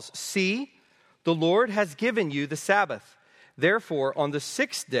laws? See, the Lord has given you the Sabbath. Therefore, on the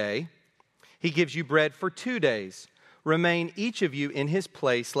 6th day, he gives you bread for 2 days. Remain each of you in his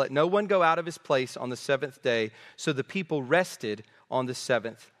place. Let no one go out of his place on the 7th day." So the people rested on the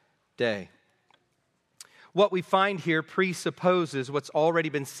 7th day. What we find here presupposes what's already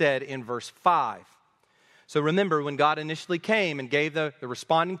been said in verse 5. So remember, when God initially came and gave the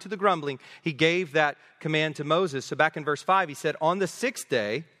responding to the grumbling, he gave that command to Moses. So back in verse 5, he said, "On the 6th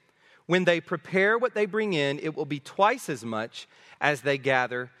day, when they prepare what they bring in, it will be twice as much as they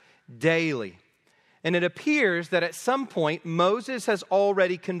gather daily." And it appears that at some point, Moses has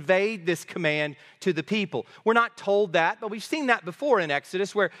already conveyed this command to the people. We're not told that, but we've seen that before in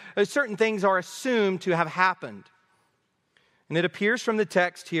Exodus, where certain things are assumed to have happened. And it appears from the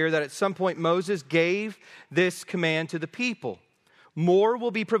text here that at some point Moses gave this command to the people. More will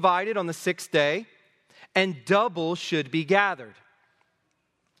be provided on the 6th day, and double should be gathered.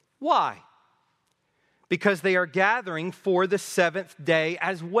 Why? Because they are gathering for the 7th day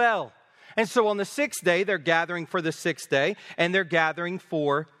as well. And so on the 6th day, they're gathering for the 6th day, and they're gathering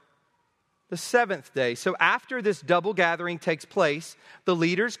for the 7th day. So after this double gathering takes place, the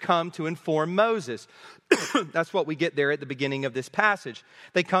leaders come to inform Moses. That's what we get there at the beginning of this passage.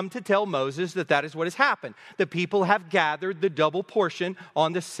 They come to tell Moses that that is what has happened. The people have gathered the double portion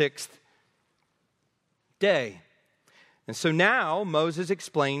on the 6th day. And so now Moses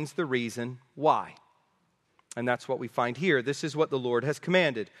explains the reason why. And that's what we find here. This is what the Lord has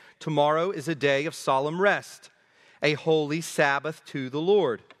commanded. Tomorrow is a day of solemn rest, a holy Sabbath to the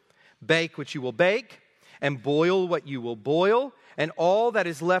Lord. Bake what you will bake, and boil what you will boil, and all that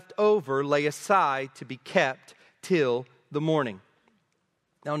is left over lay aside to be kept till the morning.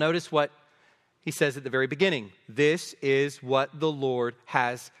 Now notice what he says at the very beginning. This is what the Lord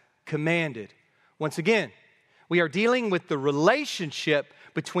has commanded. Once again, we are dealing with the relationship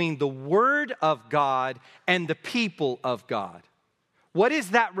between the Word of God and the people of God. What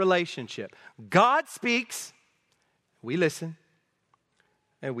is that relationship? God speaks, we listen,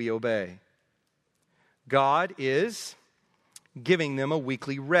 and we obey. God is giving them a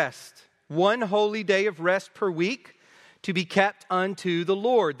weekly rest. 1 holy day of rest per week to be kept unto the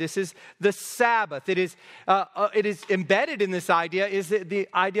Lord. This is the Sabbath. It is embedded in this idea is the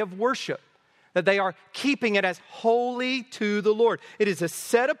idea of worship, that they are keeping it as holy to the Lord. It is a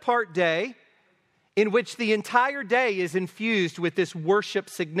set-apart day in which the entire day is infused with this worship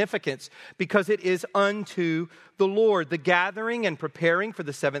significance because it is unto the Lord. The gathering and preparing for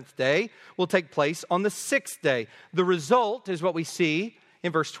the seventh day will take place on the sixth day. The result is what we see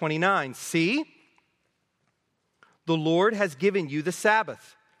in verse 29. See, the Lord has given you the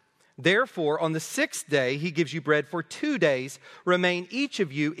Sabbath. Therefore, on the sixth day, he gives you bread for 2 days. Remain each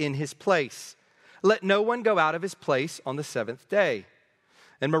of you in his place. Let no one go out of his place on the seventh day.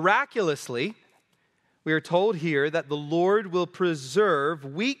 And miraculously, we are told here that the Lord will preserve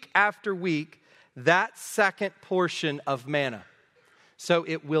week after week that second portion of manna. So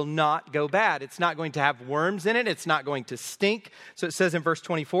it will not go bad. It's not going to have worms in it. It's not going to stink. So it says in verse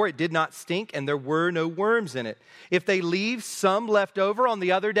 24, it did not stink and there were no worms in it. If they leave some left over on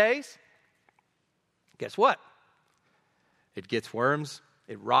the other days, guess what? It gets worms,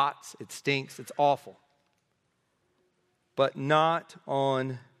 it rots, it stinks, it's awful. But not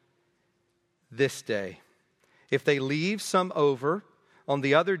on this day. If they leave some over on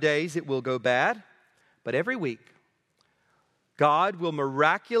the other days, it will go bad. But every week, God will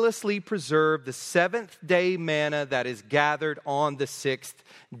miraculously preserve the seventh day manna that is gathered on the sixth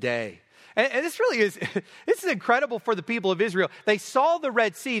day. And this really is, this is incredible for the people of Israel. They saw the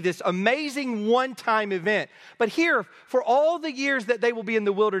Red Sea, this amazing one-time event. But here, for all the years that they will be in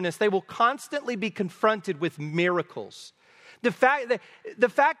the wilderness, they will constantly be confronted with miracles. The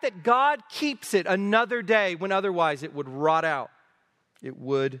fact that God keeps it another day when otherwise it would rot out. It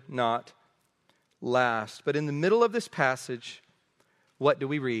would not last. But in the middle of this passage, what do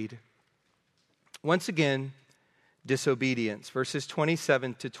we read? Once again, disobedience. Verses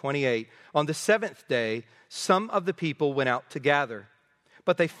 27 to 28. On the seventh day, some of the people went out to gather,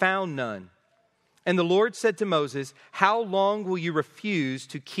 but they found none. And the Lord said to Moses, how long will you refuse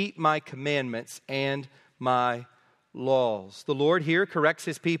to keep my commandments and my laws? The Lord here corrects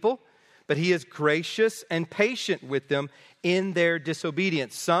his people, but he is gracious and patient with them in their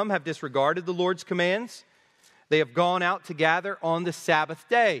disobedience. Some have disregarded the Lord's commands. They have gone out to gather on the Sabbath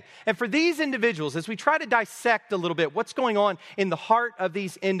day. And for these individuals, as we try to dissect a little bit what's going on in the heart of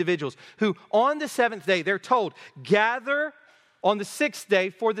these individuals who on the seventh day, they're told, gather on the sixth day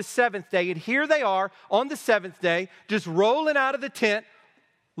for the seventh day. And here they are on the seventh day, just rolling out of the tent,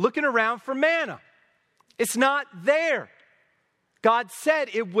 looking around for manna. It's not there. God said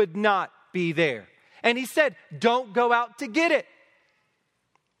it would not be there. And he said, don't go out to get it.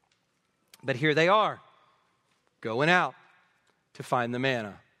 But here they are, going out to find the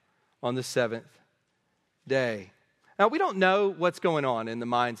manna on the seventh day. Now, we don't know what's going on in the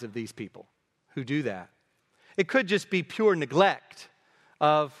minds of these people who do that. It could just be pure neglect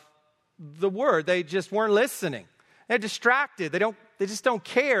of the word. They just weren't listening. They're distracted. They just don't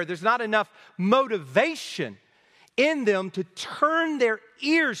care. There's not enough motivation in them to turn their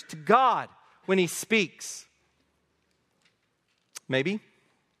ears to God when he speaks. Maybe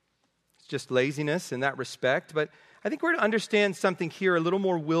it's just laziness in that respect, but I think we're to understand something here a little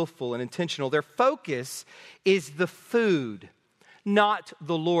more willful and intentional. Their focus is the food, not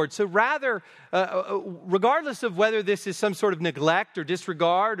the Lord. So rather, regardless of whether this is some sort of neglect or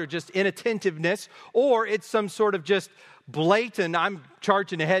disregard or just inattentiveness, or it's some sort of just blatant, I'm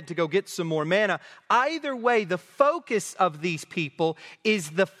charging ahead to go get some more manna. Either way, the focus of these people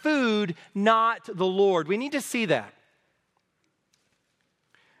is the food, not the Lord. We need to see that.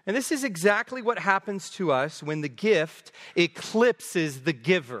 And this is exactly what happens to us when the gift eclipses the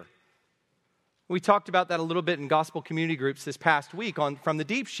giver. We talked about that a little bit in gospel community groups this past week from the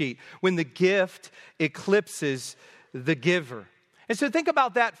Deep Sheet, when the gift eclipses the giver. And so think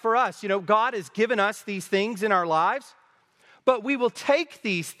about that for us. You know, God has given us these things in our lives, but we will take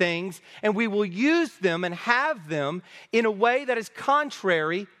these things and we will use them and have them in a way that is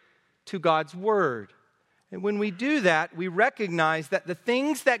contrary to God's word. And when we do that, we recognize that the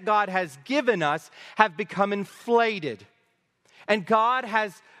things that God has given us have become inflated. And God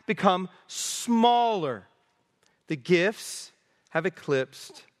has become smaller. The gifts have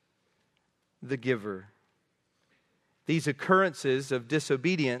eclipsed the giver. These occurrences of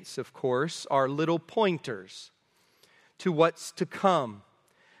disobedience, of course, are little pointers to what's to come.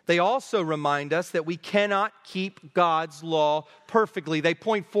 They also remind us that we cannot keep God's law perfectly. They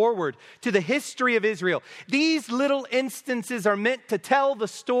point forward to the history of Israel. These little instances are meant to tell the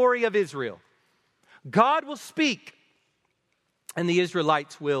story of Israel. God will speak, and the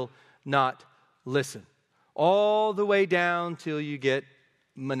Israelites will not listen. All the way down till you get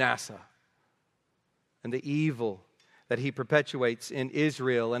Manasseh and the evil that he perpetuates in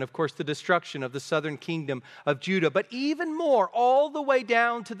Israel, and of course the destruction of the southern kingdom of Judah, but even more, all the way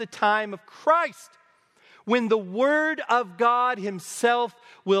down to the time of Christ, when the Word of God himself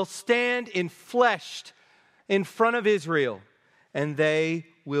will stand enfleshed in front of Israel, and they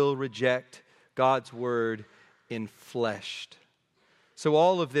will reject God's Word enfleshed. So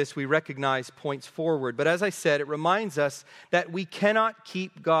all of this we recognize points forward, but as I said, it reminds us that we cannot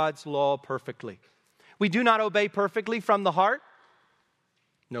keep God's law perfectly. We do not obey perfectly from the heart,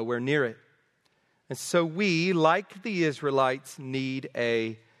 nowhere near it. And so we, like the Israelites, need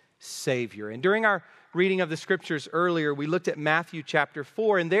a Savior. And during our reading of the scriptures earlier, we looked at Matthew chapter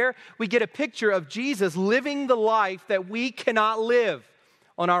 4, and there we get a picture of Jesus living the life that we cannot live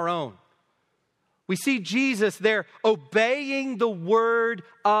on our own. We see Jesus there obeying the word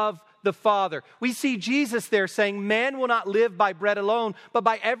of the Father. We see Jesus there saying, man will not live by bread alone, but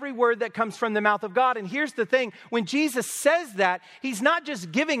by every word that comes from the mouth of God. And here's the thing, when Jesus says that, he's not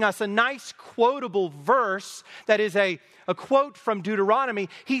just giving us a nice quotable verse that is a quote from Deuteronomy.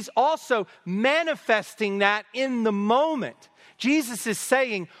 He's also manifesting that in the moment. Jesus is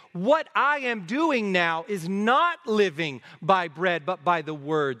saying, what I am doing now is not living by bread, but by the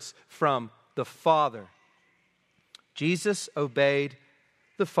words from the Father. Jesus obeyed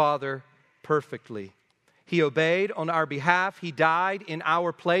the Father perfectly. He obeyed on our behalf. He died in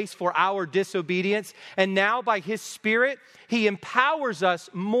our place for our disobedience. And now by His Spirit, He empowers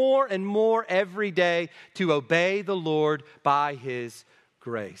us more and more every day to obey the Lord by His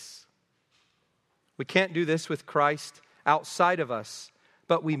grace. We can't do this with Christ outside of us,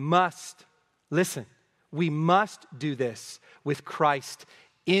 but we must, listen, we must do this with Christ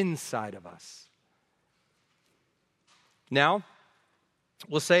inside of us. Now,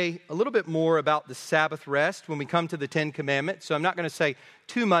 we'll say a little bit more about the Sabbath rest when we come to the Ten Commandments. So I'm not going to say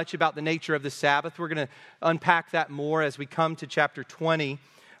too much about the nature of the Sabbath. We're going to unpack that more as we come to chapter 20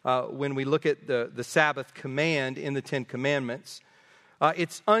 when we look at the Sabbath command in the Ten Commandments.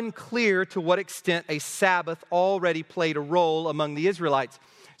 It's unclear to what extent a Sabbath already played a role among the Israelites.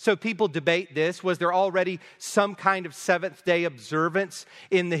 So people debate this. Was there already some kind of seventh-day observance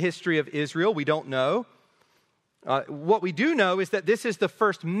in the history of Israel? We don't know. What we do know is that this is the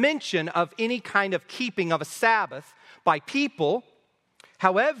first mention of any kind of keeping of a Sabbath by people.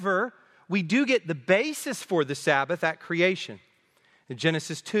 However, we do get the basis for the Sabbath at creation. In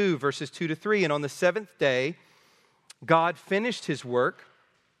Genesis 2, verses 2 to 3, and on the seventh day, God finished His work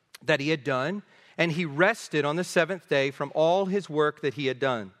that He had done, and He rested on the seventh day from all His work that He had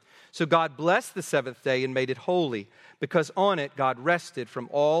done. So God blessed the seventh day and made it holy, because on it God rested from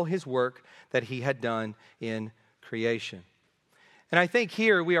all His work that He had done in creation. And I think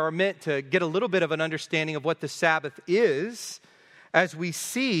here we are meant to get a little bit of an understanding of what the Sabbath is, as we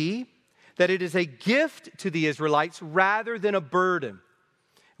see that it is a gift to the Israelites rather than a burden.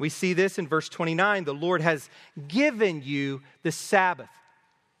 We see this in verse 29, the Lord has given you the Sabbath.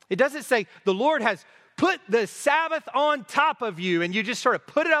 It doesn't say the Lord has put the Sabbath on top of you and you just sort of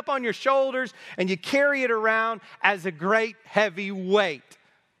put it up on your shoulders and you carry it around as a great heavy weight.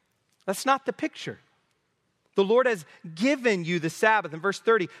 That's not the picture. The Lord has given you the Sabbath. In verse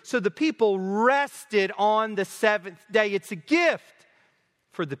 30, so the people rested on the seventh day. It's a gift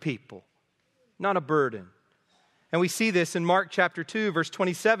for the people, not a burden. And we see this in Mark chapter 2, verse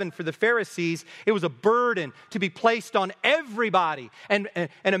 27. For the Pharisees, it was a burden to be placed on everybody and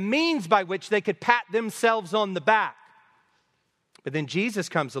a means by which they could pat themselves on the back. But then Jesus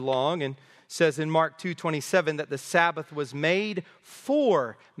comes along and says in Mark 2:27 that the Sabbath was made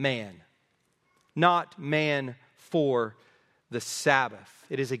for man, not man for the Sabbath.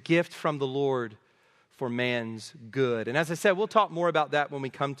 It is a gift from the Lord for man's good. And as I said, we'll talk more about that when we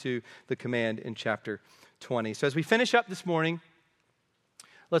come to the command in chapter 20. So as we finish up this morning,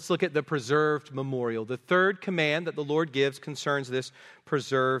 let's look at the preserved memorial. The third command that the Lord gives concerns this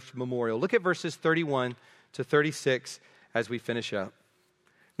preserved memorial. Look at verses 31 to 36 as we finish up.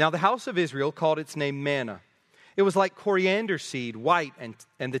 Now the house of Israel called its name manna. It was like coriander seed, white,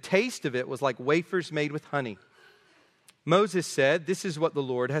 and the taste of it was like wafers made with honey. Moses said, this is what the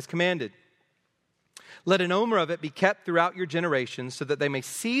Lord has commanded. Let an omer of it be kept throughout your generations, so that they may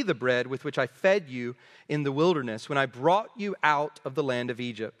see the bread with which I fed you in the wilderness when I brought you out of the land of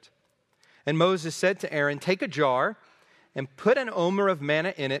Egypt. And Moses said to Aaron, take a jar and put an omer of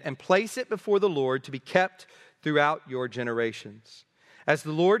manna in it and place it before the Lord to be kept throughout your generations. As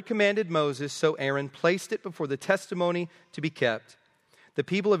the Lord commanded Moses, so Aaron placed it before the testimony to be kept. The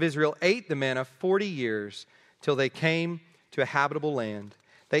people of Israel ate the manna 40 years till they came to a habitable land.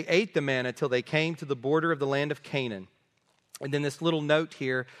 They ate the manna till they came to the border of the land of Canaan. And then this little note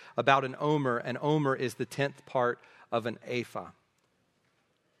here about an omer. An omer is the 10th part of an ephah.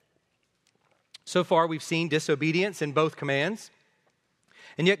 So far, we've seen disobedience in both commands.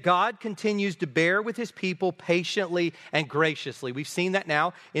 And yet God continues to bear with his people patiently and graciously. We've seen that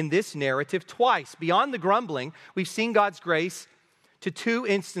now in this narrative twice. Beyond the grumbling, we've seen God's grace to two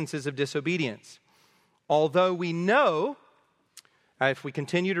instances of disobedience. Although we know, if we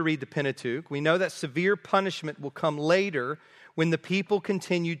continue to read the Pentateuch, we know that severe punishment will come later when the people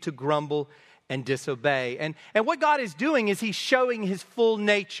continue to grumble and disobey. And what God is doing is he's showing his full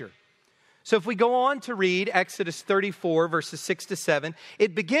nature. So if we go on to read Exodus 34, verses 6 to 7,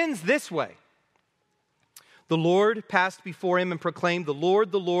 it begins this way. The Lord passed before him and proclaimed, the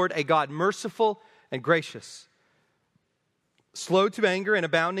Lord, a God merciful and gracious, slow to anger and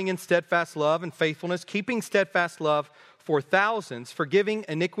abounding in steadfast love and faithfulness, keeping steadfast love for thousands, forgiving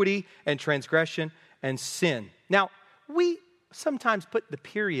iniquity and transgression and sin. Now, we sometimes put the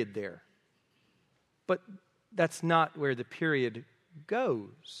period there, but that's not where the period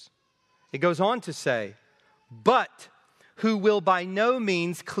goes. It goes on to say, but who will by no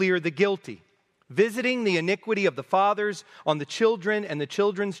means clear the guilty, visiting the iniquity of the fathers on the children and the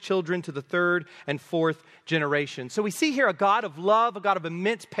children's children to the third and fourth generation. So we see here a God of love, a God of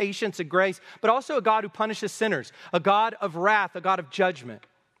immense patience and grace, but also a God who punishes sinners, a God of wrath, a God of judgment.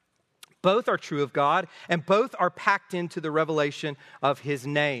 Both are true of God, and both are packed into the revelation of his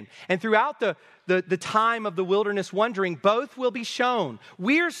name. And throughout the time of the wilderness wandering, both will be shown.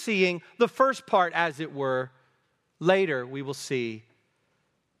 We're seeing the first part, as it were. Later, we will see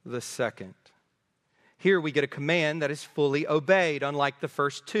the second. Here we get a command that is fully obeyed, unlike the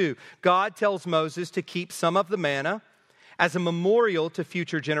first two. God tells Moses to keep some of the manna as a memorial to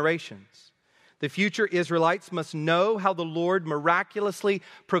future generations. The future Israelites must know how the Lord miraculously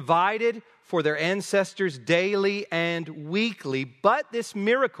provided for their ancestors daily and weekly. But this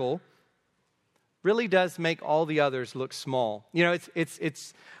miracle really does make all the others look small. You know,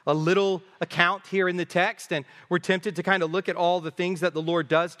 it's a little account here in the text, and we're tempted to kind of look at all the things that the Lord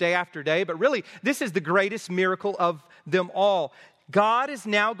does day after day. But really, this is the greatest miracle of them all. God is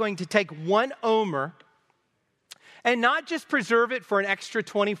now going to take one omer and not just preserve it for an extra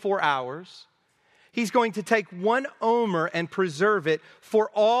 24 hours. He's going to take one omer and preserve it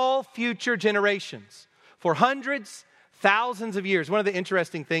for all future generations, for hundreds, thousands of years. One of the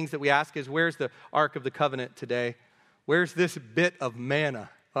interesting things that we ask is, where's the Ark of the Covenant today? Where's this bit of manna?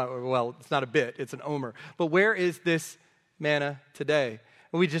 Well, it's not a bit, it's an omer. But where is this manna today?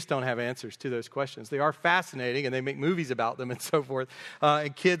 And we just don't have answers to those questions. They are fascinating, and they make movies about them and so forth.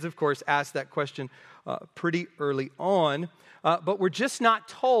 And kids, of course, ask that question pretty early on. But we're just not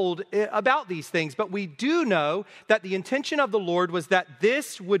told about these things. But we do know that the intention of the Lord was that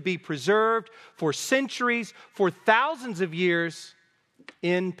this would be preserved for centuries, for thousands of years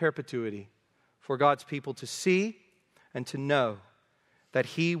in perpetuity, for God's people to see and to know that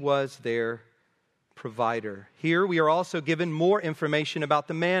he was their provider. Here we are also given more information about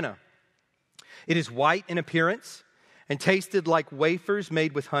the manna. It is white in appearance and tasted like wafers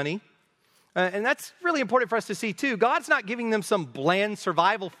made with honey. And that's really important for us to see too. God's not giving them some bland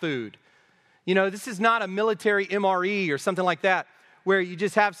survival food. You know, this is not a military MRE or something like that, where you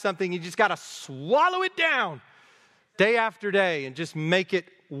just have something, you just got to swallow it down day after day and just make it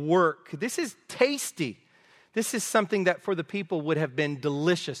work. This is tasty. This is something that for the people would have been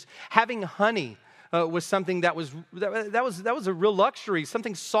delicious. Having honey was something that was a real luxury,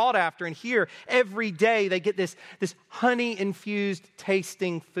 something sought after. And here, every day, they get this honey-infused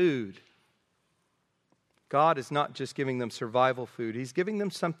tasting food. God is not just giving them survival food. He's giving them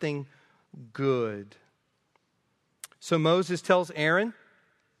something good. So Moses tells Aaron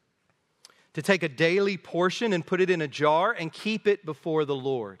to take a daily portion and put it in a jar and keep it before the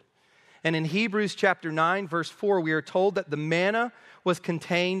Lord. And in Hebrews chapter 9, verse 4, we are told that the manna was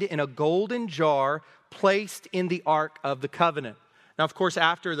contained in a golden jar placed in the Ark of the Covenant. Now, of course,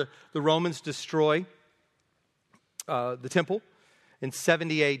 after the Romans destroy the temple in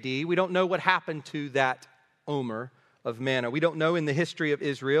 70 AD, we don't know what happened to that omer of manna. We don't know in the history of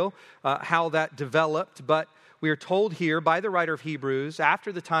Israel how that developed, but we are told here by the writer of Hebrews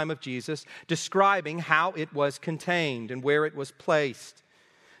after the time of Jesus, describing how it was contained and where it was placed.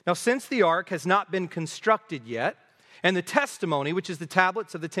 Now, since the ark has not been constructed yet, and the testimony, which is the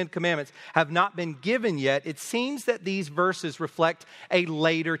tablets of the Ten Commandments, have not been given yet, it seems that these verses reflect a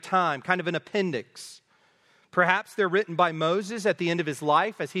later time, kind of an appendix. Perhaps they're written by Moses at the end of his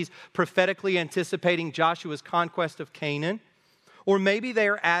life as he's prophetically anticipating Joshua's conquest of Canaan. Or maybe they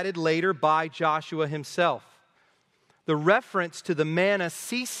are added later by Joshua himself. The reference to the manna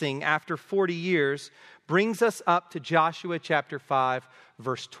ceasing after 40 years brings us up to Joshua chapter 5,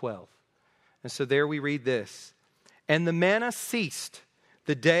 verse 12. And so there we read this. And the manna ceased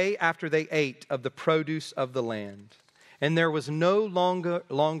the day after they ate of the produce of the land. And there was no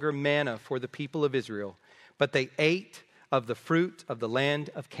longer manna for the people of Israel, but they ate of the fruit of the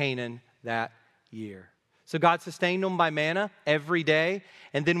land of Canaan that year. So God sustained them by manna every day.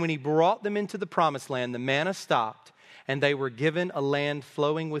 And then when he brought them into the promised land, the manna stopped, and they were given a land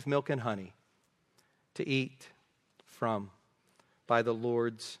flowing with milk and honey to eat from by the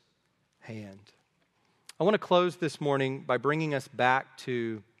Lord's hand. I want to close this morning by bringing us back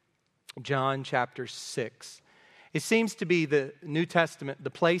to John chapter 6. It seems to be the New Testament, the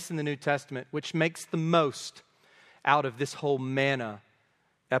place in the New Testament, which makes the most out of this whole manna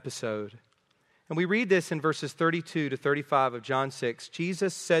episode. And we read this in verses 32 to 35 of John 6.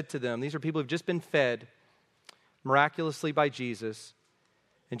 Jesus said to them, these are people who have just been fed miraculously by Jesus.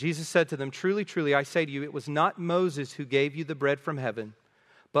 And Jesus said to them, truly, truly, I say to you, it was not Moses who gave you the bread from heaven,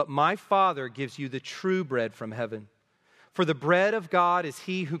 but my Father gives you the true bread from heaven. For the bread of God is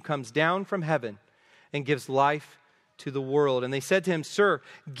he who comes down from heaven and gives life to the world. And they said to him, Sir,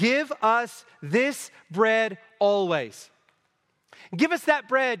 give us this bread always. Give us that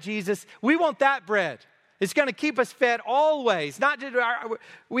bread, Jesus. We want that bread. It's going to keep us fed always. Not just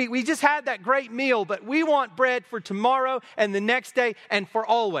we just had that great meal, but we want bread for tomorrow and the next day and for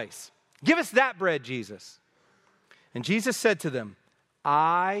always. Give us that bread, Jesus. And Jesus said to them,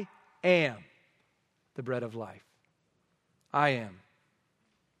 I am the bread of life. I am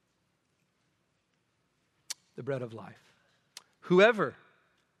the bread of life. Whoever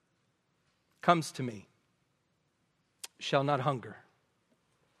comes to me shall not hunger,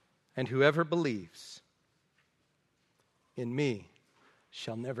 and whoever believes in me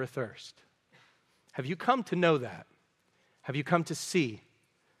shall never thirst. Have you come to know that? Have you come to see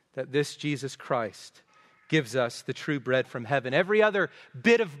that this Jesus Christ gives us the true bread from heaven? Every other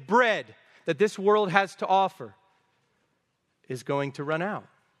bit of bread that this world has to offer is going to run out.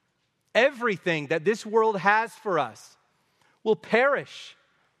 Everything that this world has for us will perish.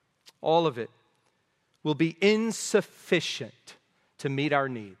 All of it will be insufficient to meet our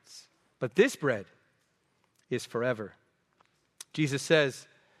needs. But this bread is forever. Jesus says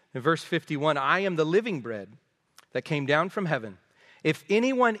in verse 51, I am the living bread that came down from heaven. If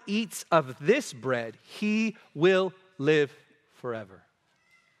anyone eats of this bread, he will live forever.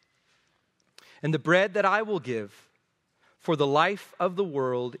 And the bread that I will give for the life of the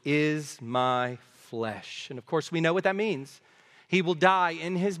world is my flesh. And of course, we know what that means. He will die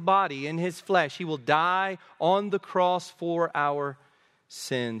in his body, in his flesh. He will die on the cross for our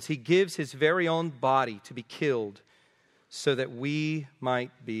sins. He gives his very own body to be killed so that we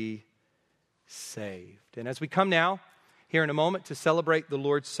might be saved. And as we come now, here in a moment, to celebrate the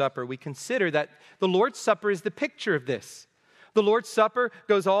Lord's Supper, we consider that the Lord's Supper is the picture of this. The Lord's Supper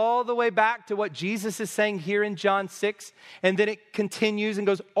goes all the way back to what Jesus is saying here in John 6, and then it continues and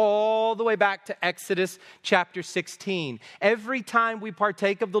goes all the way back to Exodus chapter 16. Every time we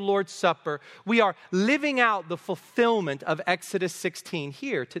partake of the Lord's Supper, we are living out the fulfillment of Exodus 16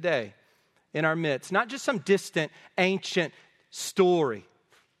 here today in our midst. Not just some distant, ancient story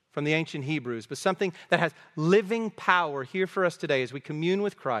from the ancient Hebrews, but something that has living power here for us today as we commune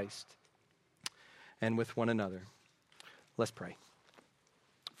with Christ and with one another. Let's pray.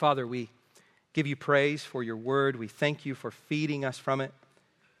 Father, we give you praise for your word. We thank you for feeding us from it.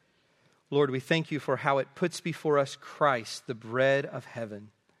 Lord, we thank you for how it puts before us Christ, the bread of heaven,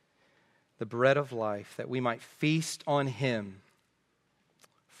 the bread of life, that we might feast on him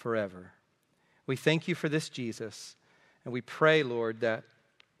forever. We thank you for this Jesus, and we pray, Lord, that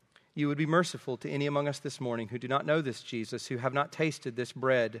you would be merciful to any among us this morning who do not know this Jesus, who have not tasted this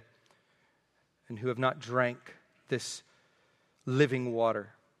bread, and who have not drank this living water.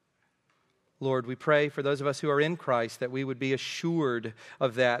 Lord, we pray for those of us who are in Christ that we would be assured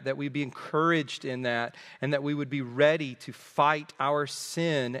of that we'd be encouraged in that, and that we would be ready to fight our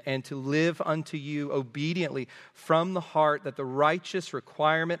sin and to live unto you obediently from the heart, that the righteous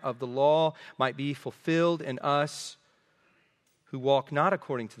requirement of the law might be fulfilled in us who walk not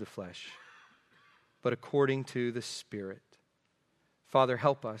according to the flesh, but according to the Spirit. Father,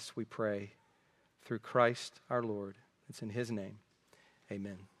 help us, we pray, through Christ our Lord. It's in his name.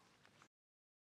 Amen.